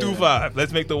here. 1 through 5.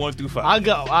 Let's make the 1 through 5. I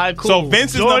got. All right, cool. So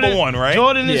Vince is number 1, right?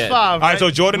 Jordan is Yeah. 5. All right, so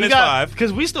Jordan is 5.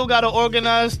 Because we still got to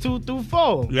organize 2 through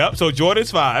 4. Yep. So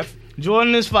Jordan's 5.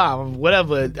 Jordan is 5.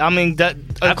 Whatever. I mean, that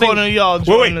according to y'all,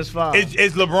 Jordan is 5.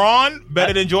 Is LeBron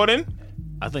better than Jordan?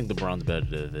 I think LeBron's better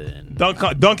than.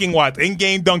 Dunking wise,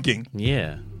 in-game dunking.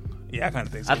 Yeah. Yeah, I kind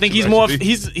of think so. I think too, he's more. actually.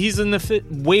 He's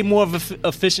way more of an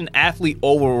efficient athlete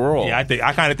overall. Yeah,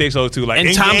 I kind of think so too. Like, and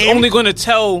in-game, time's only going to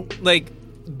tell like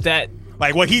that.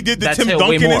 like what he did to That's Tim it, way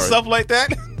Duncan and more. stuff like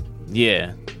that.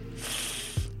 Yeah.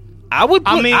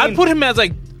 I'd put him as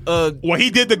like. What he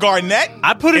did to Garnett.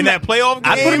 I put him in that playoff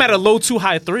game. I put him at a low 2,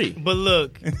 high 3. But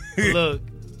look,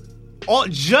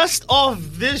 just off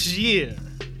this year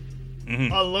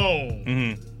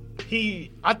alone,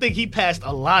 I think he passed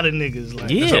a lot of niggas. Like,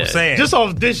 Yeah. That's what I'm saying. just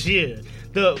off this year.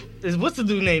 What's the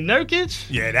dude named Nurkic?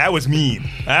 Yeah, that was mean.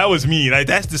 That was mean. Like,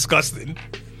 that's disgusting.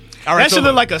 All right, That should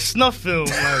look like a snuff film.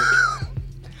 Like,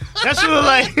 that should look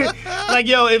like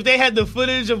yo, if they had the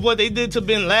footage of what they did to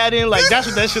Bin Laden, like that's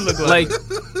what that should look like. Like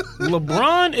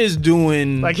LeBron is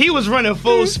doing. Like he was running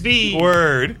full speed.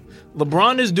 word.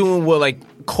 LeBron is doing what like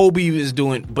Kobe is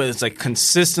doing, but it's like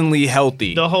consistently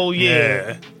healthy The whole year.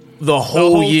 Yeah. the The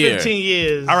whole whole year. 15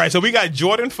 years. All right, so we got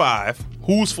Jordan 5.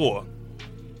 Who's 4?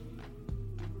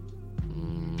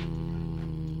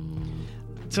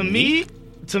 To me,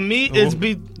 it's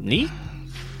be. Neat.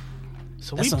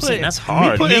 So That's we what I'm put. saying. That's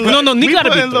hard. we put in No, Nick we gotta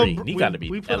put be in 3. Le- Nick we- gotta be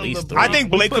we put at in least LeBron. 3. I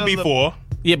think We Blake put could be in 4.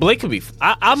 Yeah, Blake could be.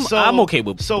 I'm okay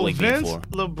with So Blake Vince, being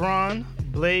 4. LeBron,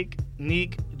 Blake,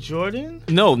 Neek, Jordan.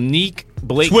 No, Neek,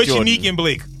 Blake, Switch Jordan. Neek and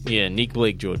Blake. Yeah, Neek,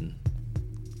 Blake, Jordan.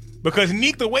 Because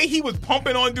Neek, the way he was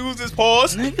pumping on dudes this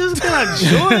pause. Niggas got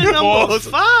Jordan number Pause.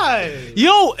 5.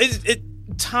 Yo,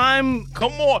 time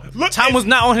Come on. Look, time was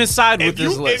not on his side with if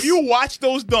this you, list. if you watch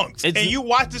those dunks It's- and you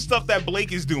watch the stuff that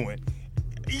Blake is doing,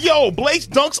 yo, Blake's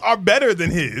dunks are better than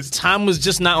his. Time was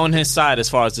just not on his side as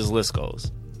far as this list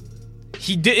goes.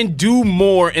 He didn't do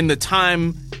more in the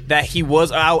time that he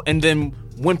was out, and then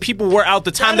when people were out,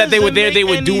 the time that they were doesn't there, they make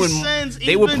were any doing. sense.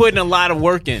 They were Even putting a lot of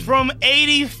work in. From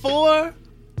 84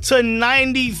 to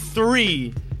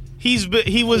 93,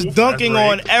 he was dunking great.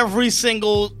 on every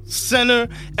single center,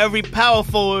 every power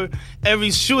forward, every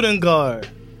shooting guard.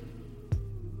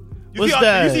 You What's see,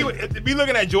 that? You see, if we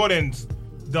looking at Jordan's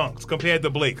dunks compared to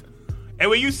Blake, and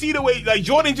when you see the way, like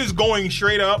Jordan just going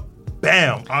straight up,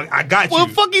 bam, I got you. Well,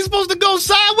 fuck, he's supposed to go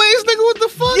sideways, nigga. What the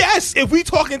fuck? Yes, if we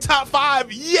talking top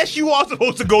 5, yes, you are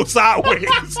supposed to go sideways.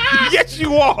 Yes,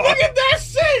 you are. Look at that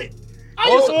shit. Are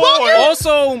you Also, bugging?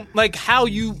 also, like how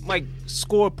you like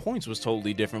score points was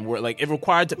totally different. Where like it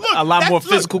required Look, a lot more look,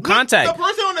 physical look, contact. The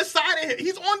person on the side of him,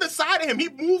 he's on the side of him. He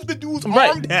moved the dude's arm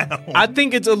Right. down. I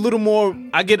think it's a little more.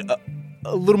 I get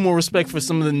a little more respect for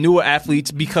some of the newer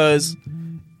athletes because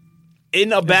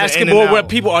in a basketball and where out.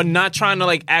 people are not trying to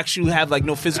like actually have like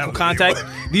no physical contact,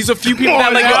 these are few people Come that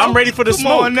on like yo, now. I'm ready for the Come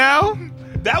smoke. on now.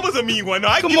 That was a mean one. No,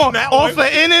 I Come give on. him that Off one.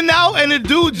 an in and out, and the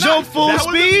dude jump full That was a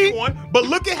speed. mean one. But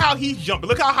look at how he's jumping.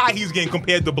 Look how high he's getting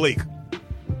compared to Blake.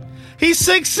 He's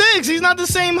 6'6". He's not the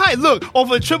same height. Look, off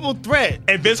a triple threat.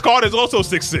 And Vince Carter's also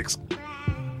 6'6".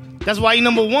 That's why he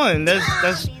number 1.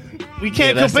 That's we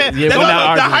can't Yeah, that's compare. it. Yeah, That we're don't-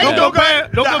 not the arguing height that. don't compare-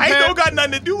 got, don't the height compare. don't got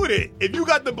nothing to do with it. If you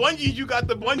got the bungees, you got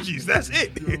the bungees. That's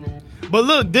it. But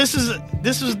look,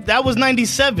 that was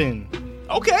 97.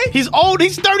 Okay. He's old.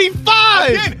 He's 35.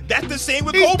 Again, that's the same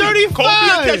with He's Kobe. 35. Kobe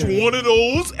will catch one of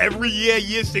those every year.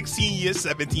 Year 16, year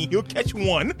 17, he'll catch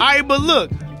one. All right, but look,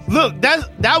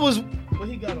 that was what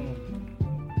he got on.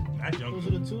 That's Those younger.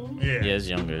 are the two. Yeah, Yeah, it's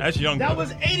younger. That's younger. That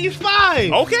was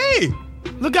 85. Okay.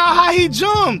 Look how high he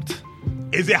jumped.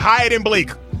 Is it higher than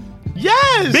Blake?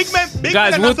 Yes. Big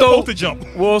Guys, men are we'll not supposed to jump.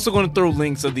 We're also going to throw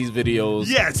links of these videos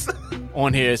Yes.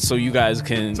 on here so you guys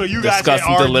can So you guys discuss can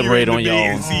and argue deliberate and on your debate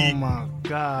own. and see. Oh my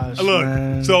gosh. Look,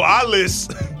 man. so our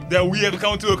list that we have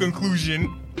come to a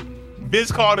conclusion.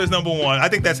 Vince Carter's number 1. I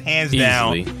think that's hands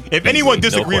down. Easily. If anyone Easily, no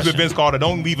disagrees with question. Vince Carter,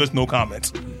 don't leave us no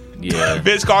comments. Yeah,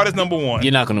 Vince Carter's number 1.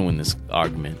 you're not going to win this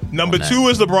argument. Number on that. 2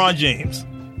 is LeBron James.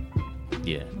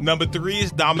 Yeah. Number 3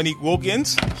 is Dominique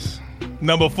Wilkins.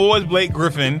 Number 4 is Blake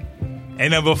Griffin.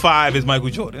 And number 5 is Michael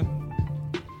Jordan.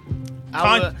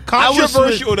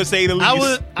 Controversial to say the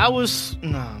least. I was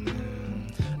nah, man.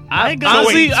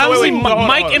 Honestly, wait, hold on,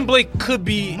 Mike hold on. and Blake could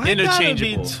be Mike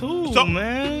interchangeable. gotta be 2, So-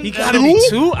 man. He gotta Two? be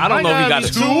 2. I don't Mike know if he gotta got be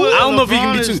a 2. two. I don't know if he can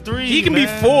LeBron be is 2. 3, He can man.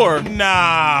 be 4.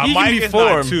 Nah, He can Mike be is 4.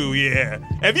 not 2, yeah.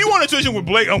 If you want to switch him with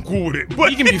Blake, I'm cool with it. But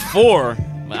He can be 4.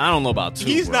 But I don't know about 2.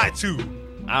 he's bro. not 2.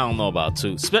 I don't know about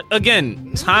 2.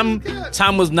 Again,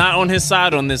 time was not on his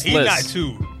side on this He's list.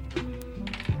 not 2.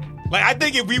 Like, I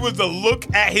think if we was to look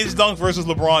at his dunks versus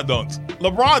LeBron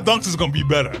dunks is gonna be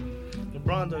better.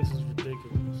 LeBron dunks is ridiculous.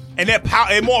 And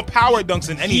they're more power dunks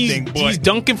than anything. He's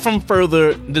dunking from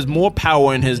further. There's more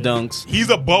power in his dunks. He's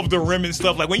above the rim and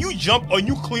stuff. Like when you jump or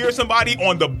you clear somebody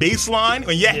on the baseline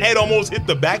and your head almost hit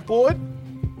the backboard.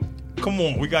 Come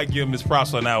on, we gotta give him his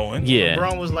props on that one. Yeah.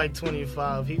 LeBron was like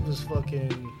 25. He was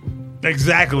fucking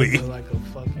Exactly. like a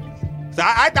fucking. So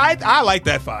I like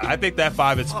that 5. I think that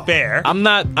 5 is fair. I'm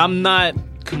not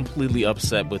completely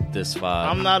upset with this 5.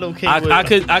 I'm not okay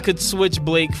with. I could switch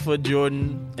Blake for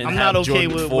Jordan. And I'm have not okay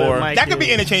Jordan with 4. Mike. That could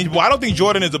be interchangeable. I don't think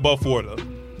Jordan is above 4 though.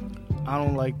 I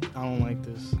don't like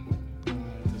this.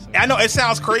 I know it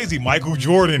sounds crazy. Michael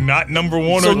Jordan, not number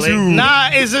 1 or 2. Nah,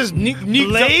 is this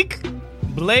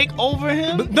Blake over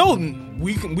him? But no,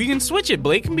 we can switch it.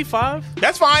 Blake can be 5,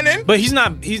 That's fine then. but he's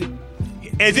not. He's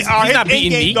His not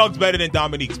beating in-game Meek. dunks better than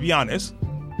Dominique's. Be honest.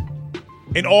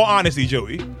 In all honesty,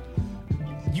 Joey,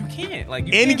 you can't like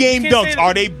you in-game can't say dunks,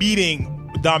 are they beating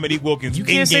Dominique Wilkins? You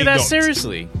can't say that dunks?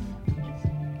 seriously.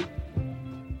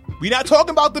 We're not talking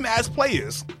about them as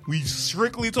players. We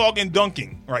strictly talking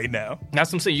dunking right now. That's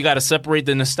what I'm saying. You got to separate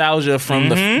the nostalgia from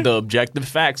the objective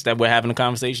facts that we're having a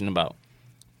conversation about.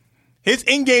 His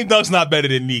in-game dunks not better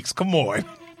than Neek's. Come on.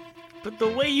 But the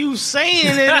way you saying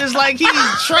it is like he's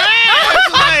trash.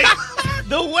 Like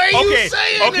the way you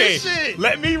saying this shit.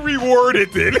 Let me reword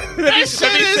it then. That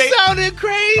shit is sounding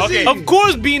crazy. Okay. Of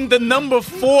course, being the number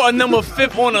 4 or number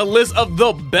 5th on a list of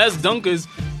the best dunkers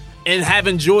and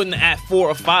having Jordan at 4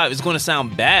 or 5 is going to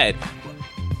sound bad.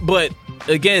 But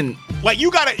again, like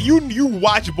you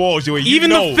watch balls, Joey.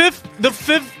 even the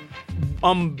fifth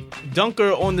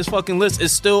dunker on this fucking list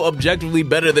is still objectively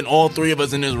better than all 3 of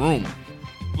us in this room.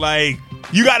 Like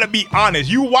you got to be honest.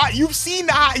 You've seen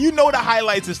the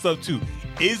highlights and stuff too.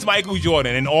 Is Michael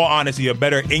Jordan, in all honesty, a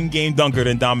better in-game dunker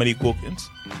than Dominique Wilkins?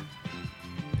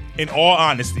 In all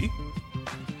honesty,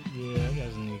 Yeah, I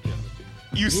guess Nico.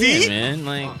 you see, Yeah, man,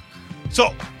 like.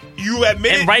 so you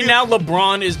admit, And right now,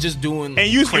 LeBron is just doing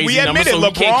crazy we admit numbers, it. so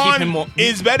we can't keep him LeBron on.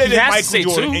 is better He than has to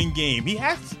Michael say Jordan two. in game. He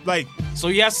has So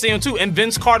he has to say him too. And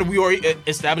Vince Carter, we already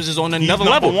established, is on another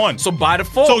number level. 1. So by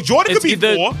default, So Jordan could it's be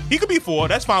either- 4. He could be 4.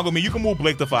 That's fine with me. You can move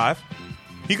Blake to 5.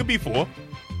 He could be 4.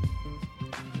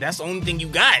 That's the only thing you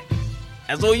got.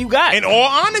 That's all you got. In all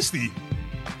honesty,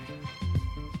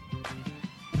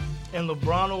 And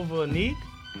LeBron over Nick?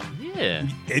 yeah.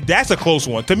 that's a close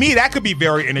one. To me, that could be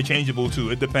very interchangeable too.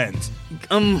 It depends.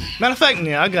 Matter of fact,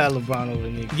 yeah, I got LeBron over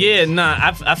Nick. Yeah.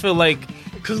 Nah. I feel like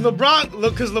Cause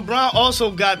LeBron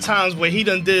also got times where he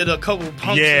done did a couple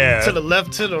pumps to the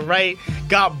left, to the right,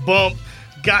 got bumped,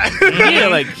 got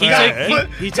like he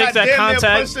takes got that damn near contact.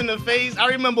 punched in the face. I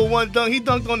remember one dunk. He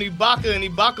dunked on Ibaka and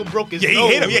Ibaka broke his Yeah, nose.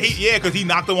 he hit him. Yeah, because he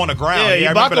knocked him on the ground. Yeah, I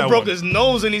remember Ibaka that broke one. his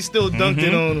nose and he still dunked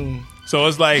it on him. So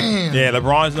it's like, yeah,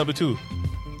 LeBron's number 2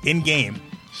 in game.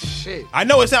 Shit. I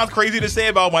know it sounds crazy to say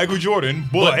about Michael Jordan,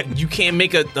 but But you can't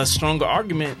make a stronger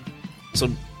argument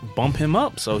to bump him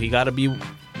up. So he got to be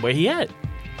where he at.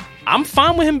 I'm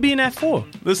fine with him being at 4.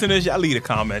 listeners, y'all leave the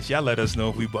comments. Y'all let us know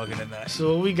if we bugging or not.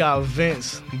 So we got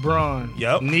Vince, Bron,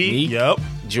 Yep. Neek, Yep.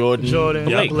 Jordan,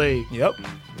 Blake. Yep.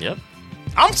 Yep.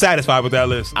 I'm satisfied with that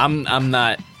list. I'm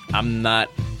not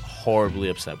horribly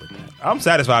upset with that. I'm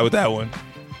satisfied with that one.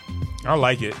 I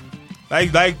like it.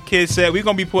 Like Kid said, we're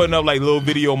gonna be putting up like little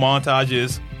video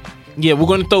montages, Yeah, we're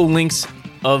going to throw links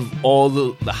of all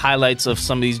the highlights of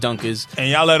some of these dunkers and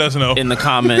y'all let us know. in the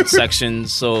comment section.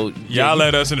 So Y'all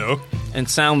let us know. and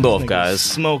sound off, Niggas guys.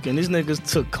 smoking. These niggas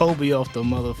took Kobe off the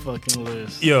motherfucking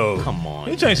list. Yo, Come on,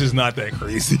 His change is not that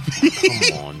crazy.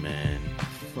 come on, man.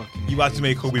 Fucking You watch too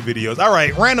many Kobe videos. All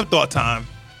right, random thought time.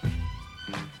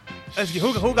 Let's get,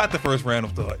 who got the first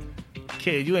random thought?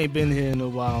 kid, you ain't been here in a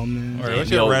while, man. All right, what's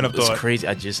your random it's thought? crazy.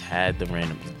 I just had the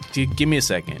random. Give me a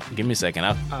second. I'll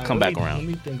All right, come let back me- around. Let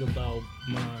me think about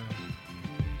my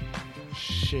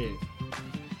shit.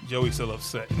 Joey's still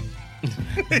upset.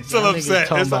 He's still Y'all niggas upset.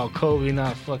 talking It's about Kobe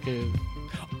not fucking.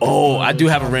 Oh, I do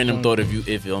have a Oh, random fuck. thought.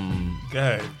 If Go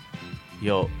ahead.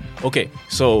 yo, okay,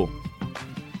 so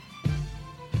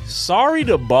sorry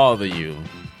to bother you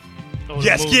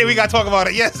Yes, kid, we gotta talk about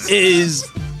it. Yes. is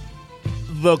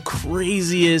the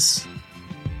craziest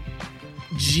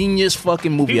genius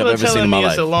fucking movie People I've are ever seen telling in me my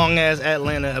it's a life. long ass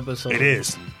Atlanta episode. It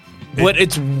is. But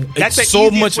it's the so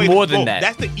easiest much way to more than put- that.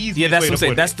 that's the easiest Yeah, that's way what I'm to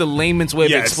saying. put That's it. the layman's way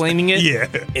of Yes. explaining it. Yeah.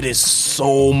 It is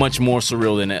so much more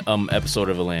surreal than an episode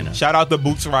of Atlanta. Shout out to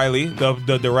Boots Riley,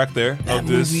 the director of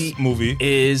this movie.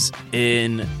 Is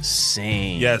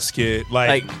insane. Yes, kid. Like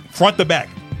Like- front to back.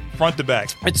 Front to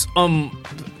back. It's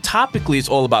topically, it's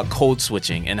all about code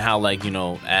switching and how, like, you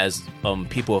know, as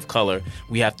people of color,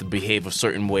 we have to behave a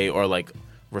certain way or like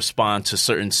respond to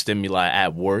certain stimuli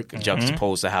at work,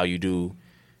 juxtaposed to how you do,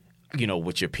 you know,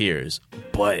 with your peers.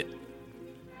 But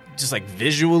just like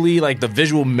visually, like the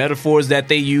visual metaphors that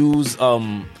they use,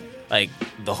 like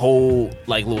the whole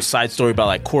like little side story about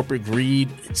like corporate greed.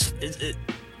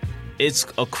 It's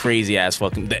a crazy ass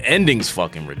fucking. The ending's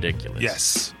fucking ridiculous.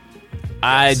 Yes.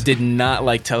 I did not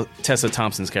like Tessa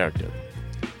Thompson's character.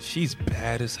 She's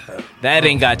bad as hell. That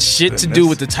ain't got shit to do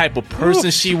with the type of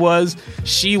person she was.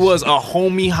 She was a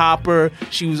homie hopper.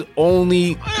 She was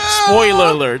only,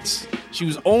 spoiler alerts, she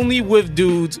was only with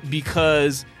dudes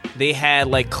because they had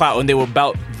like clout and they were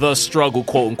about the struggle,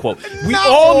 quote unquote. We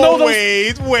all know those.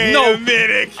 Wait a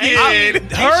minute,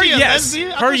 kid. Her, yes.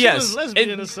 Her, she yes. was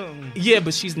lesbian or something. Yeah,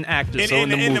 but she's an actor, so in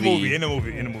the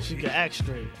movie. She can act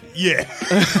straight. Yeah.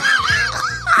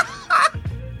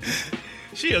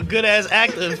 She a good ass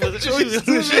actor. She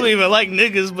don't even like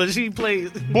niggas, but she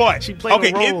played. But she played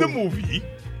a role.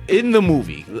 In the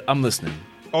movie, I'm listening.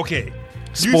 Okay.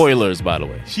 Spoilers, by the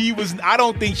way. I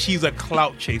don't think she's a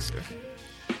clout chaser.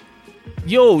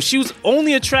 Yo, she was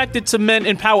only attracted to men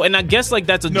in power, and I guess like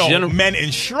that's a general men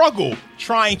in struggle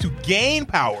trying to gain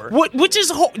power. Which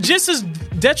is just as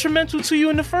detrimental to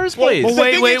you in the first place.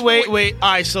 Wait. All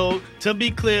right, so to be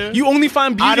clear, you only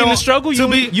find beauty in the struggle. You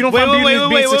don't find beauty in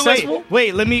being successful.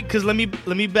 Wait, let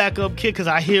me back up, kid, because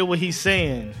I hear what he's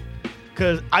saying.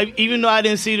 Because even though I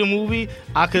didn't see the movie,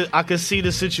 I could see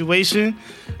the situation.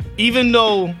 Even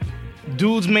though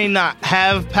dudes may not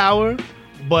have power,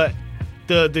 but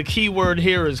the key word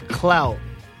here is clout.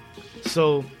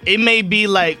 So it may be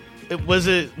like, was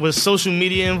social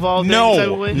media involved? No, in any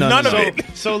type of way? none of it.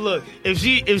 So look, if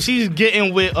she's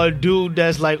getting with a dude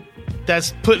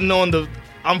that's putting on the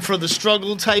I'm for the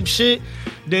struggle type shit,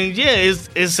 then yeah,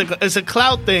 it's a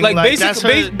clout thing. Like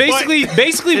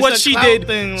basically what she did,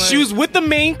 thing, she was with the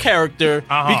main character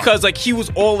because like he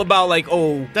was all about like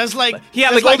that's like he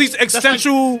had like all these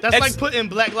existential. That's like putting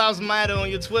Black Lives Matter on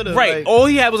your Twitter, right? Like, all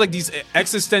he had was like these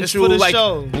existential like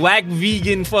show. Black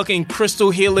vegan fucking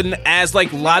crystal healing as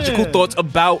like logical thoughts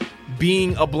about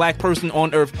being a black person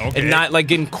on Earth and not like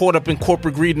getting caught up in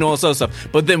corporate greed and all this other stuff.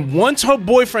 But then once her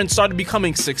boyfriend started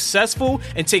becoming successful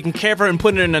and taking care of her and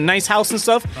putting her in a nice house and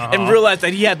stuff, and realized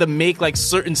that he had to make like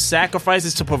certain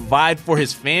sacrifices to provide for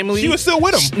his family, she was still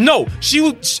with him. She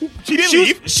didn't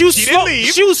leave.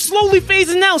 She was slowly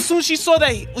phasing out. As soon as she saw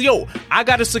that, I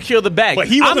got to secure the bag. But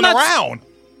he wasn't around.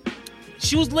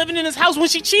 She was living in his house when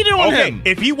she cheated on him.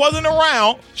 If he wasn't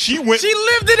around, she lived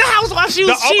in the house while she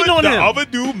was cheating on him. The other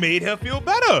dude made her feel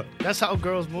better. That's how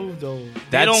girls move, though.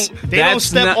 They That's don't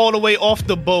step all the way off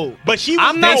the boat. But she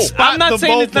was I'm not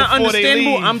saying it's not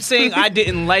understandable. I'm saying I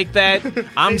didn't like that.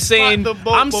 I'm saying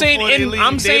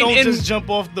they don't just jump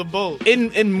off the boat.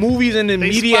 In movies and in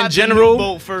media in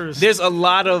general, there's a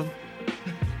lot of.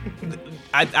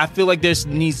 I feel like there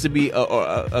needs to be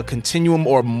a continuum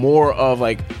or more of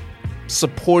like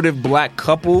supportive black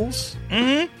couples,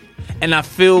 and I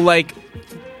feel like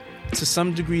to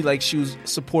some degree like she was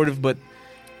supportive, but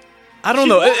I don't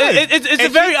know. It's a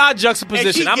very odd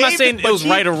juxtaposition. I'm not saying it was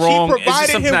right or wrong. She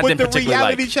provided him with the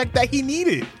reality check that he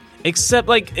needed. Except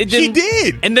like it didn't. She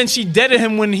did, and then she deaded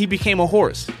him when he became a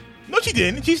horse. No, she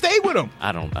didn't. She stayed with him.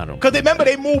 I don't. Because remember,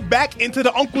 they moved back into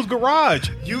the uncle's garage.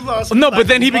 You lost. No, but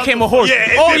then he became a horse.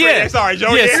 Yeah. Sorry,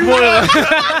 Joe. Yeah, spoiler.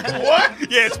 What?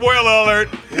 Yeah, spoiler alert.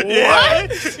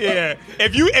 What? Yeah.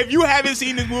 If you haven't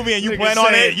seen this movie and you plan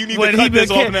on it, you need to cut this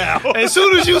off now. As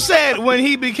soon as you said when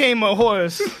he became a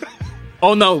horse.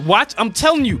 Oh no! Watch! I'm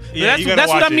telling you. Yeah, that's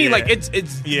what I mean. Yeah. Like it's.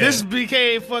 Yeah. This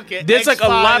became fucking. There's like a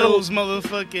lot of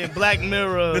motherfucking Black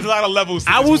Mirror. There's a lot of levels.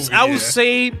 To I this movie, would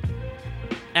say.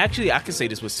 Actually, I can say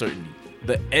this with certainty.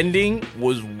 The ending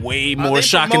was way more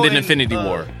shocking than Infinity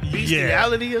War.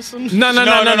 Bestiality or something? No.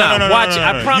 Watch it.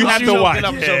 I promise you have to watch.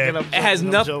 I'm joking. It has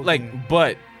nothing like.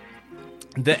 But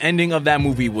the ending of that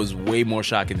movie was way more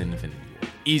shocking than Infinity War.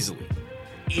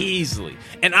 Easily.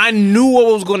 And I knew what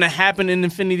was going to happen in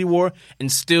Infinity War, and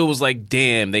still was like,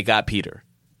 damn, they got Peter.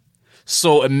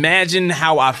 So imagine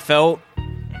how I felt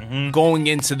going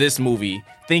into this movie,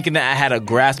 thinking that I had a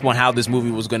grasp on how this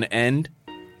movie was going to end.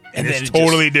 And it's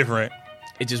totally different.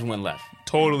 It just went left.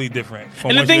 Totally different.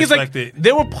 And the thing is, like,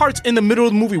 there were parts in the middle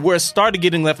of the movie where it started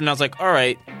getting left, and I was like, all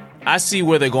right, I see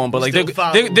where they're going, but like they're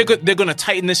going to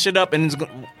tighten this shit up, and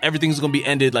everything's going to be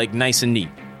ended like nice and neat.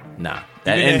 Nah,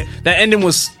 that ending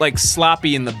was like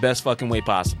sloppy in the best fucking way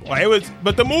possible. Well,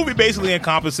 but the movie basically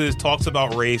talks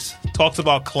about race, talks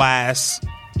about class,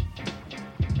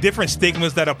 different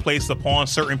stigmas that are placed upon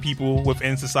certain people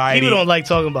within society. People don't like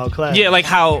talking about class. Yeah, like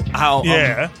how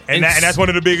and that's one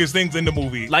of the biggest things in the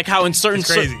movie. Like how in certain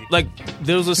It's crazy. like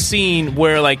there was a scene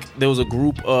where like there was a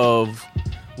group of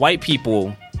white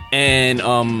people and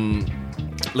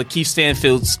Lakeith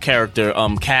Stanfield's character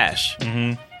Cash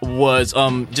was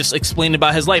just explaining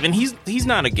about his life, and he's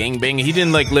not a gangbanger. He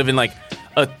didn't like live in like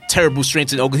a terrible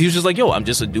streets in Oakland. He was just like, yo, I'm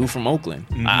just a dude from Oakland.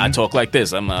 I talk like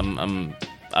this. I'm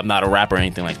not a rapper or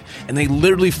anything like that. And they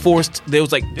literally forced. They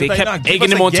was like they like, kept nah, give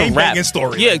egging us him a on to rap. gangbanging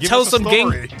story. Yeah, Like, give tell us a some gang.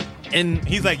 story. And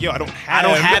He's like, yo, I don't I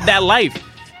don't have that life.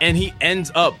 And he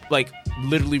ends up like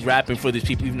literally rapping for these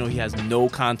people, even though he has no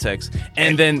context.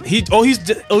 And then he does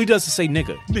is say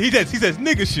nigga. He says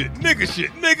nigga shit,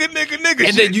 nigga,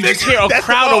 And shit, then you just nigga. hear a That's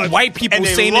crowd the of bars. white people And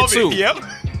they saying it love too. Yep.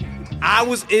 I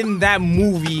was in that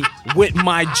movie with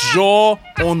my jaw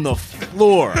on the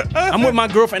floor. I'm with my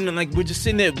girlfriend and like we're just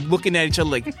sitting there looking at each other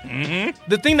like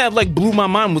the thing that like blew my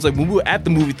mind was like when we were at the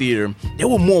movie theater, there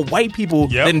were more white people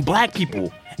than black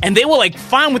people. And they were like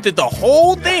fine with it the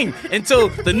whole thing until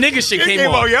the nigga shit came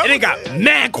on. yep. And it got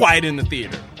mad quiet in the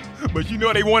theater. But you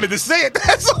know they wanted to say it.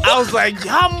 That's all. I was like,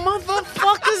 y'all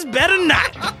motherfuckers better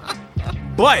not.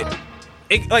 But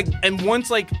it like, and once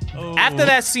like after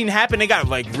that scene happened, it got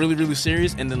like really, really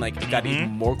serious, and then like it got even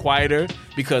more quieter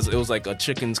because it was like a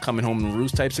chickens coming home to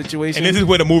roost type situation. And this is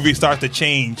where the movie starts to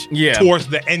change towards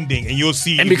the ending, and you'll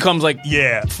see and becomes like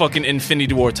yeah, fucking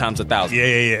Infinity War times 1,000.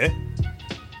 yeah.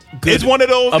 Good, It's one of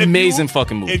those amazing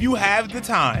fucking movies. If you have the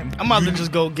time, I'm about to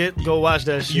just go watch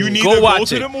that shit. You need Go to watch go it.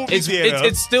 to the movie It's theater.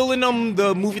 it's still in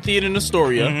the movie theater in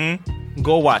Astoria.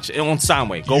 Go watch it on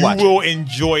Soundwave. Go watch You it. will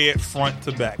enjoy it front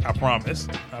to back. I promise.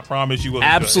 I promise you will. enjoy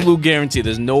Absolute guarantee.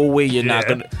 There's no way you're not Yeah.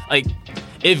 gonna like.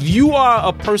 If you are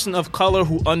a person of color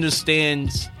who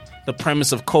understands the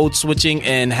premise of code switching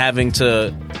and having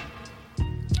to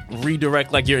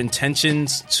redirect like your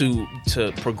intentions to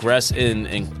progress in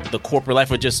the corporate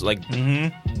life or just like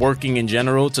working in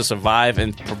general to survive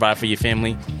and provide for your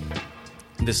family,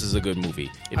 this is a good movie.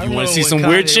 If you want to see some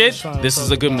weird shit, this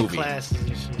is a good movie.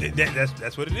 it.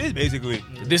 That's what it is basically.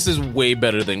 This is way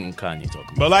better than Kanye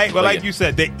talking about. But like yeah. you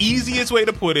said, the easiest way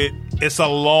to put it, it's a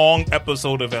long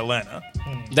episode of Atlanta.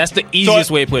 That's the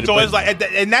easiest way to put it. So but it's like,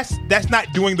 and that's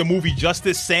not doing the movie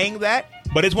justice saying that,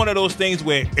 but it's one of those things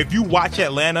where if you watch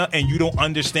Atlanta and you don't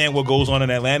understand what goes on in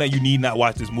Atlanta, you need not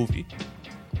watch this movie.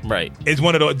 right. It's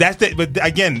one of those. But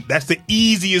again, that's the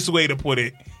easiest way to put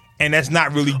it, and that's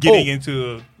not really getting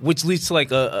into. Which leads to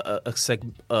like a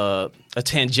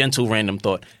tangential random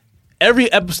thought. Every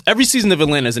season of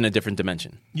Atlanta is in a different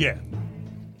dimension. Yeah.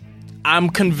 I'm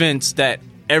convinced that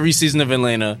every season of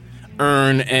Atlanta,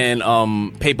 Earn and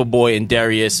Paperboy and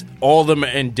Darius, all of them are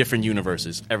in different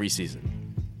universes every season.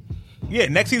 Yeah,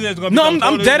 next season is going to be. No,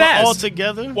 I'm dead ass. all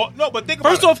together. Well, no, but think about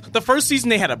First it. off, the first season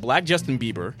they had a black Justin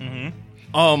Bieber.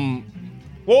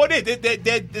 Well, that's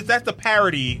the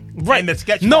parody, Right. And the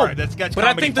sketch no, part, the sketch but I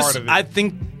comedy think part of it. I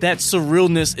think that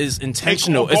surrealness is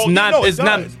intentional. Well, It's you not. know it It's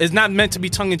not. does. It's not meant to be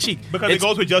tongue in cheek. because it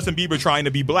goes with Justin Bieber trying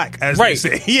to be black, as Right.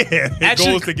 they say. Yeah, it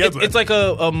Actually, goes together. It's like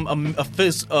a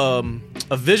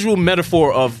visual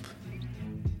metaphor of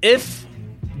if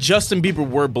Justin Bieber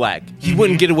were black, he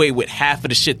wouldn't get away with half of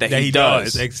the shit that that he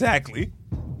does. exactly.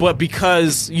 But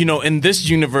because in this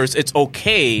universe, it's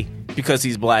okay because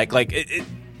he's black. Like it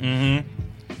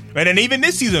And then even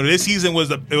this season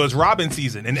was Robin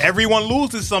season, and everyone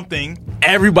loses something.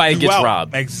 everybody gets throughout.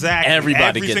 robbed. Exactly.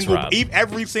 Everybody gets robbed.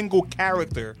 Every single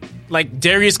character. Like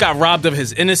Darius got robbed of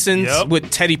his innocence Yep.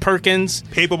 with Teddy Perkins.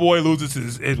 Paperboy loses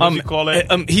his what do you call it?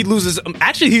 He loses.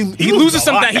 Actually, he loses loses a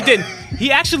something lot. that he didn't.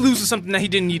 He actually loses something that he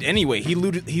didn't need anyway. He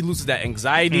loses that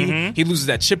anxiety. He loses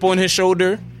that chip on his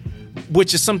shoulder,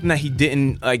 which is something that he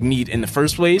didn't need in the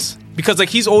first place. Because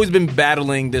he's always been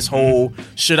battling this whole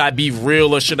should I be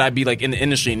real or should I be in the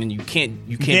industry, and you can't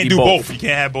be do both. You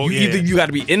can't have both. Either you got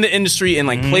to be in the industry and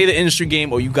play the industry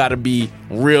game, or you got to be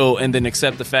real and then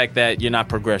accept the fact that you're not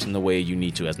progressing the way you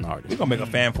need to as an artist. We're gonna make a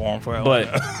fan forum for But-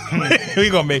 Atlanta. We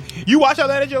gonna make. You watch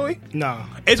Atlanta, Joey? No.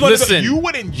 It's one of Listen, you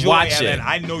would enjoy watch Atlanta. it.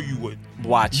 I know you would.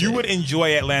 Watch You it. would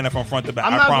enjoy Atlanta from front to back.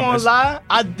 I'm I not promise. gonna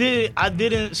lie. I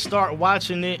didn't start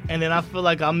watching it, and then I feel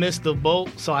like I missed the boat,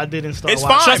 so I didn't start It's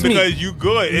watching. fine Trust me. because you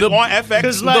good. It's The- on FX.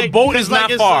 Cause The boat is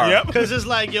not far. Yep. Because it's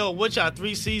like, yo, what y'all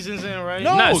 3 seasons in, right?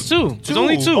 No, Nah, it's 2. It's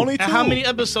only 2. Only And 2. how many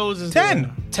episodes is 10.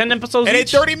 there? 10 episodes And each?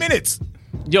 it's 30 minutes.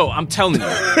 Yo, I'm telling you,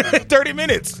 30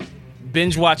 minutes.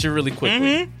 binge watch it really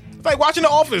quickly. It's like watching The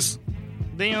Office.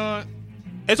 They on.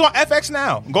 It's on FX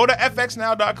now. Go to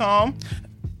fxnow.com.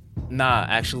 Nah,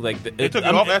 actually, They took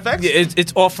it off FX? Yeah,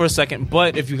 it's off for a second,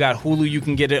 but if you got Hulu, you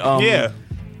can get it. Yeah.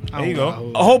 There you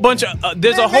go. A whole bunch of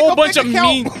there's Man, a whole make a bunch of fake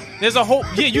account. mean. There's a whole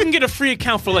you can get a free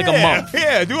account for like a month.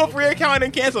 Yeah, do a free account and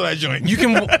then cancel that joint. You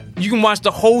can watch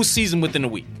the whole season within a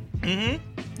week.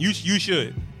 You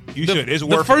should. You should. It's The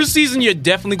worth first season you're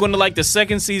definitely going to like. The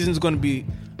second season is going to be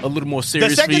a little more it.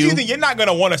 serious The second for you. season, you're not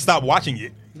gonna want to stop watching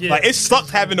it. Yeah. Like it sucks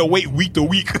having to wait week to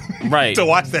week Right. to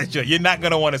watch that shit. You're not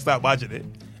gonna want to stop watching it.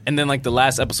 And then like the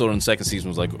last episode in the second season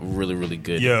was like really, really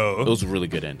good. Yo. It was a really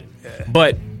good ending.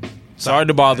 But sorry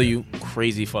to bother you.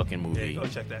 Crazy fucking movie. Go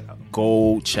check that out.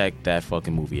 Go check that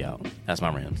fucking movie out. That's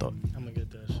my random thought. I'm gonna get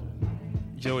that shit.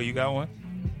 Joey, you got one?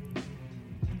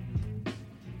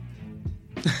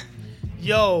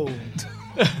 Yo.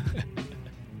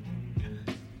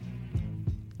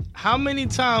 How many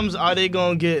times are they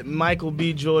gonna get Michael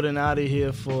B. Jordan out of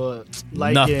here for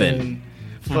liking Nothing.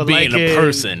 for Being liking, a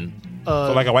person.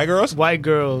 For like a white girls? white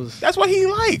girls? That's what he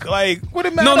like. Like, what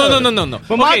it matter? No.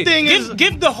 But my thing give, is-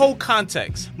 give the whole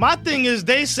context. My thing is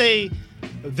they say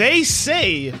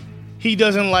he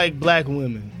doesn't like black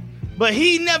women, but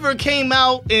he never came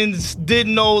out and did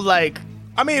no like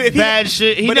I mean, if bad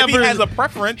shit. He but never if he has a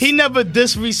preference. He never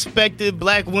disrespected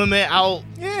black women out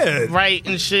yeah. right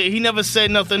and shit. He never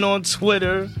said nothing on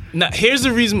Twitter. Now, here's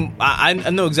the reason. I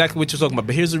know exactly what you're talking about,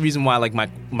 but here's the reason why like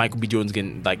Michael B. Jordan's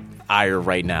getting like ire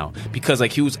right now, because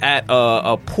like he was at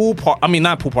a pool party. I mean,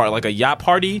 not pool party, like a yacht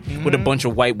party with a bunch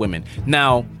of white women.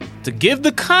 Now, to give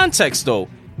the context though,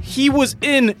 he was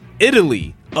in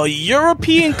Italy, a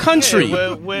European country.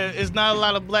 Yeah, where it's not a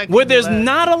lot of black Where people there's at.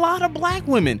 not a lot of black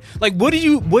women. Like, what did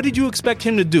you expect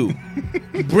him to do?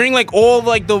 Bring like all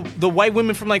like the white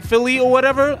women from like Philly or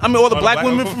whatever? I mean, all the black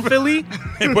women from Philly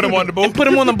And put him on the boat. and put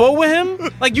him on the boat with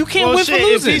him? Like, you can't Well, win shit, for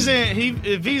losing.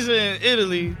 if he's in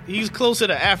Italy, he's closer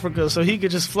to Africa, so he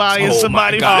could just fly in Oh,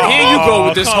 somebody. my God. from- Here you go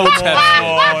with this whole test.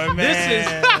 Oh, man.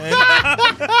 This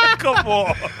Come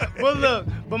on. But look,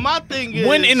 but my thing is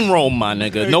When in Rome, my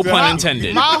nigga. No pun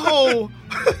intended. My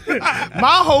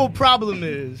whole problem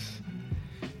is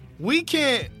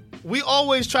we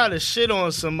always try to shit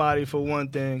on somebody for one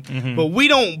thing, but we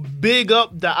don't big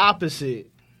up the opposite.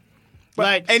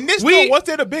 And this one, what's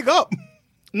there to big up?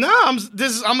 Nah, I'm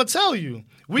gonna tell you.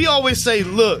 We always say,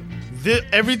 look,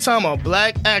 every time a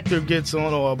black actor gets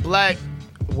on or a black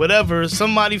whatever,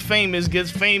 somebody famous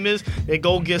gets famous, they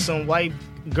go get some white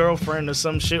girlfriend or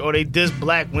some shit, or they diss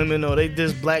black women, or they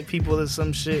diss black people or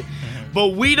some shit. But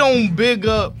we don't big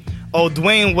up. Oh,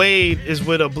 Dwayne Wade is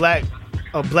with a black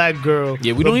girl.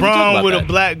 Yeah, we don't even talk LeBron about with that. a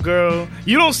black girl.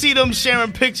 You don't see them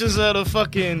sharing pictures of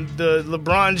the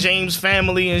LeBron James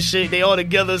family and shit. They all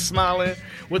together smiling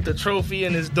with the trophy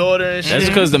and his daughter and shit. That's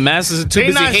because the masses are too They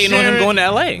busy not hating on him sharing- going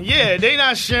to LA. Yeah, they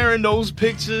not sharing those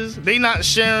pictures. They not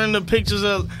sharing the pictures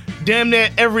of damn near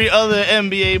every other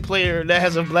NBA player that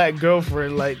has a black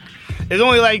girlfriend. Like, there's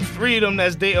only like 3 of them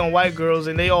that's dating white girls,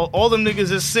 and they all them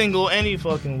niggas is single any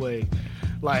fucking way.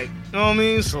 Like, you know what I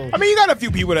mean? So, I mean, you got a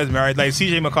few people that's married. Like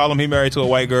CJ McCollum, he married to a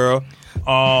white girl.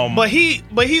 but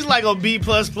he's like a B+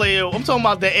 player. I'm talking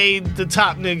about the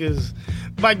top niggas.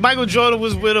 Like Michael Jordan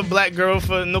was with a black girl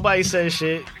for nobody said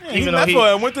shit. He left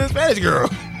her and went to the Spanish girl.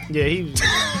 Yeah, he was.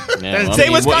 Yeah, well,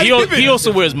 Same with Scottie Pippen. he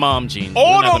also wears mom jeans.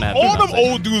 All We're not gonna them, have that all them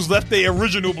conversation. old dudes left their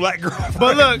original black girl.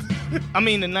 But look, I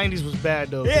mean, the 90s was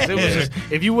bad, though. 'Cause it was Yeah. just,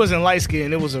 if you wasn't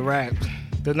light-skinned, it was a rap.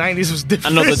 The 90s was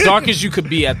different. I know the darkest you could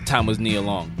be at the time was Nia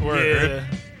Long, Word.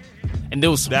 and there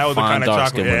was some That was the fine kind of dark chocolate.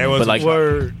 skinned Yeah, it women, was but like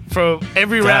Word. For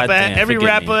every Goddamn, every forget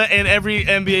rapper me. and every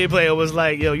NBA player was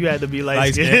like, yo, you had to be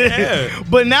light-skinned. Light-skinned, yeah.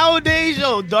 But nowadays,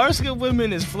 yo, dark-skinned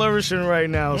women is flourishing right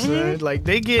now, son. Like,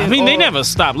 they get I mean, they all- never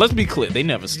stop. Let's be clear, they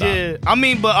never stop. Yeah, I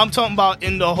mean, but I'm talking about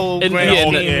in the whole In, grand yeah,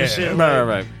 scheme in the- and shit.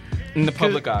 right. In the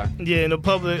public eye. Yeah, in the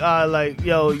public eye, like,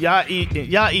 yo, y'all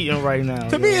eating right now.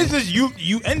 To me, it's just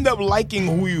you end up liking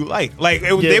who you like. Like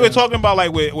Yeah. they were talking about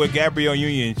like with Gabrielle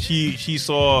Union. She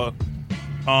saw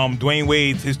Dwayne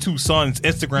Wade's his 2 sons'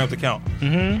 Instagram account,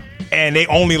 and they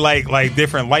only like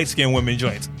different light skinned women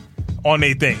joints on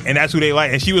their thing, and that's who they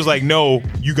like. And she was like, "No,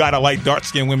 you gotta like dark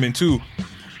skinned women too."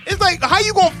 It's like, how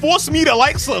you gonna force me to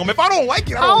like something if I don't like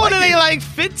it? I don't How old like are they? it. Like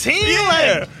 15?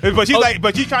 Yeah,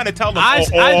 but she's trying to tell them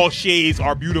all shades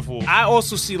are beautiful. I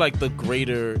also see like the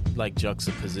greater like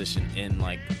juxtaposition in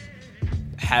like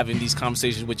having these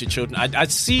conversations with your children. I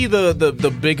see the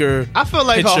bigger. I feel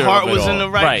like her picture heart of it was in all. the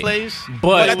right place.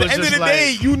 But At it the was end of just the like-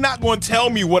 day, you're not gonna tell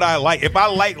me what I like. If I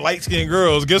like light skinned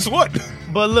girls, guess what?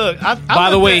 But look, by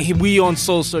the way, we on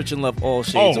Soul Search and love all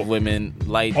shades of women,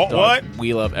 light, Oh, dark. what?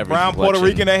 We love every Brown, Puerto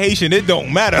complexion. Rican, and Haitian, it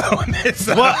don't matter on this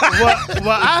side. what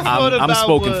I thought about I'm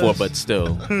spoken was, for, but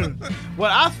still.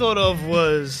 what I thought of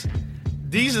was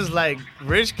these is like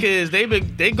rich kids.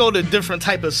 They go to different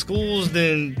type of schools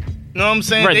than You know what I'm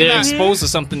saying? Right, they're exposed to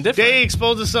something different. They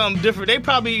exposed to something different. They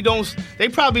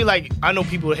probably like, I know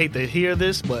people hate to hear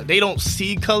this, but they don't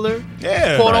see color,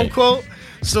 quote unquote.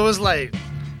 So it's like,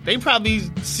 they probably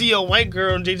see a white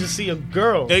girl and they just see a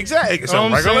girl. Exactly. It's a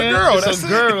regular girl. It's a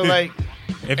girl. Like,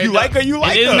 if you like her, you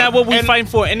like her. Isn't that what we fighting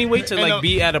for anyway? To like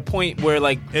be at a point where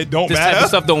like it don't this matter. type of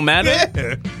stuff don't matter.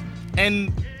 Yeah.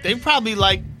 And they probably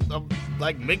like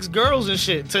mixed girls and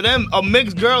shit. To them, a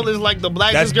mixed girl is like the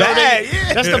blackest girl.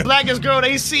 That's the blackest girl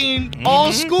they seen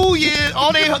all school year,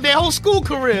 all their whole school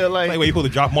career. Like where you supposed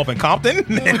to drop them off in Compton,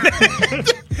 and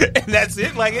that's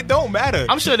it. Like it don't matter.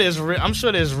 I'm sure there's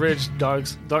rich dark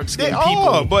skinned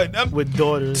people, but with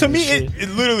daughters. To me, it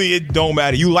literally don't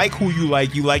matter. You like who you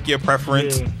like. You like your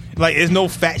preference. Yeah. Like, there's no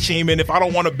fat shaming. If I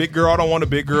don't want a big girl, I don't want a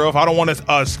big girl. If I don't want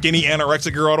a skinny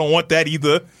anorexic girl, I don't want that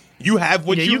either. You have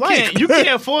what you like. You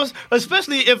can't force,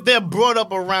 especially if they're brought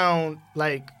up around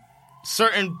like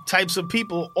certain types of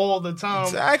people all the time.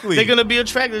 Exactly, they're gonna be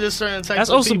attracted to certain types. That's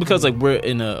of also people. because like we're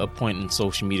in a point in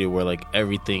social media where like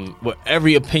every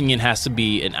opinion has to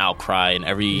be an outcry, and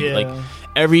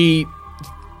every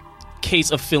case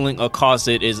of feeling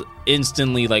accosted is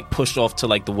instantly like pushed off to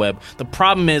like the web. The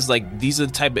problem is like these are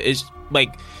the type of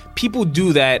like people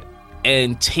do that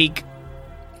and take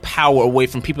power away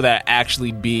from people that are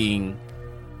actually being,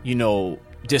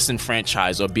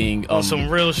 disenfranchised or being some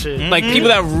real shit. Like people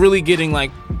that are really getting like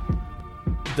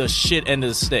the shit end of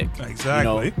the stick.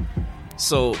 Exactly.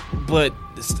 So, but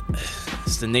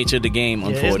it's the nature of the game.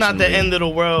 Unfortunately, it's not the end of the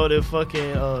world if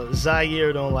fucking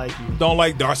Zaire don't like you. Don't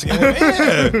like Darcy.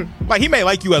 Yeah. Like he may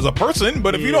like you as a person,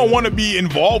 but if you don't want to be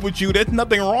involved with you, there's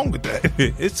nothing wrong with that.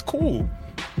 It's cool.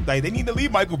 Like they need to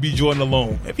leave Michael B. Jordan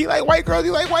alone. If he like white girls,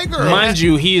 he like white girls. Mind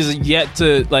you, he is yet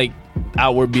to like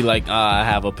outward be like I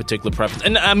have a particular preference.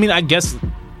 And I mean, I guess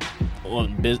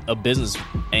on a business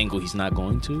angle, he's not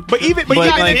going to. But he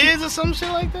like kids or some shit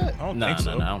like that. I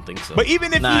don't think so. But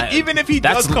even if he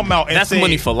does come out and that's say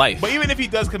money for life. But even if he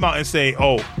does come out and say,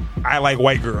 "Oh, I like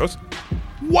white girls,"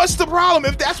 what's the problem?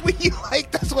 If that's what he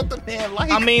like, that's what the man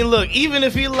likes. I mean, look, even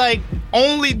if he like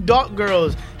only dark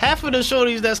girls, half of the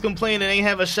shorties that's complaining ain't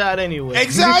have a shot anyway.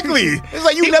 Exactly. It's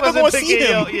like you never gonna see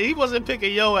him. He wasn't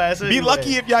picking your ass anyway. Be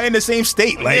lucky if y'all in the same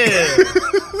state. Like,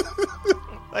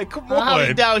 like come on. I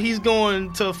highly doubt he's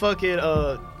going to fucking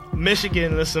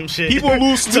Michigan or some shit. People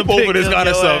lose sleep over this kind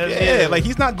of stuff. Yeah, like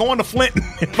he's not going to Flint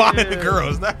and finding the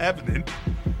girls. It's not happening.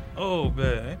 Oh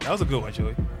man, that was a good one,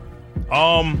 Joey.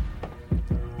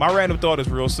 My random thought is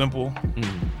real simple.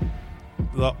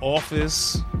 The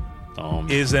Office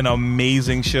is an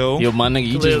amazing show. Yo, my nigga,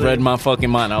 you just read my fucking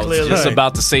mind. I was just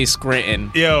about to say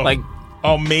Scranton. Yo, like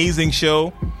amazing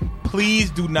show.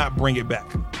 Please do not bring it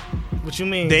back. What you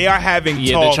mean? They are having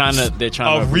talks they're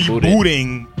trying to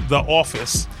rebooting The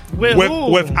Office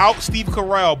without Steve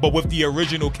Carell, but with the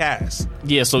original cast.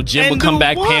 Yeah, so Jim will come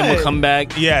back, Pam will come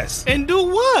back. Yes. And do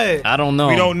what? I don't know.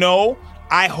 We don't know.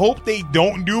 I hope they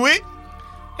don't do it.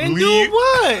 And do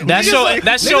what? That show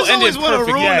ended perfectly.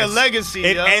 perfect. Ruin the legacy.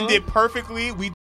 It ended perfectly.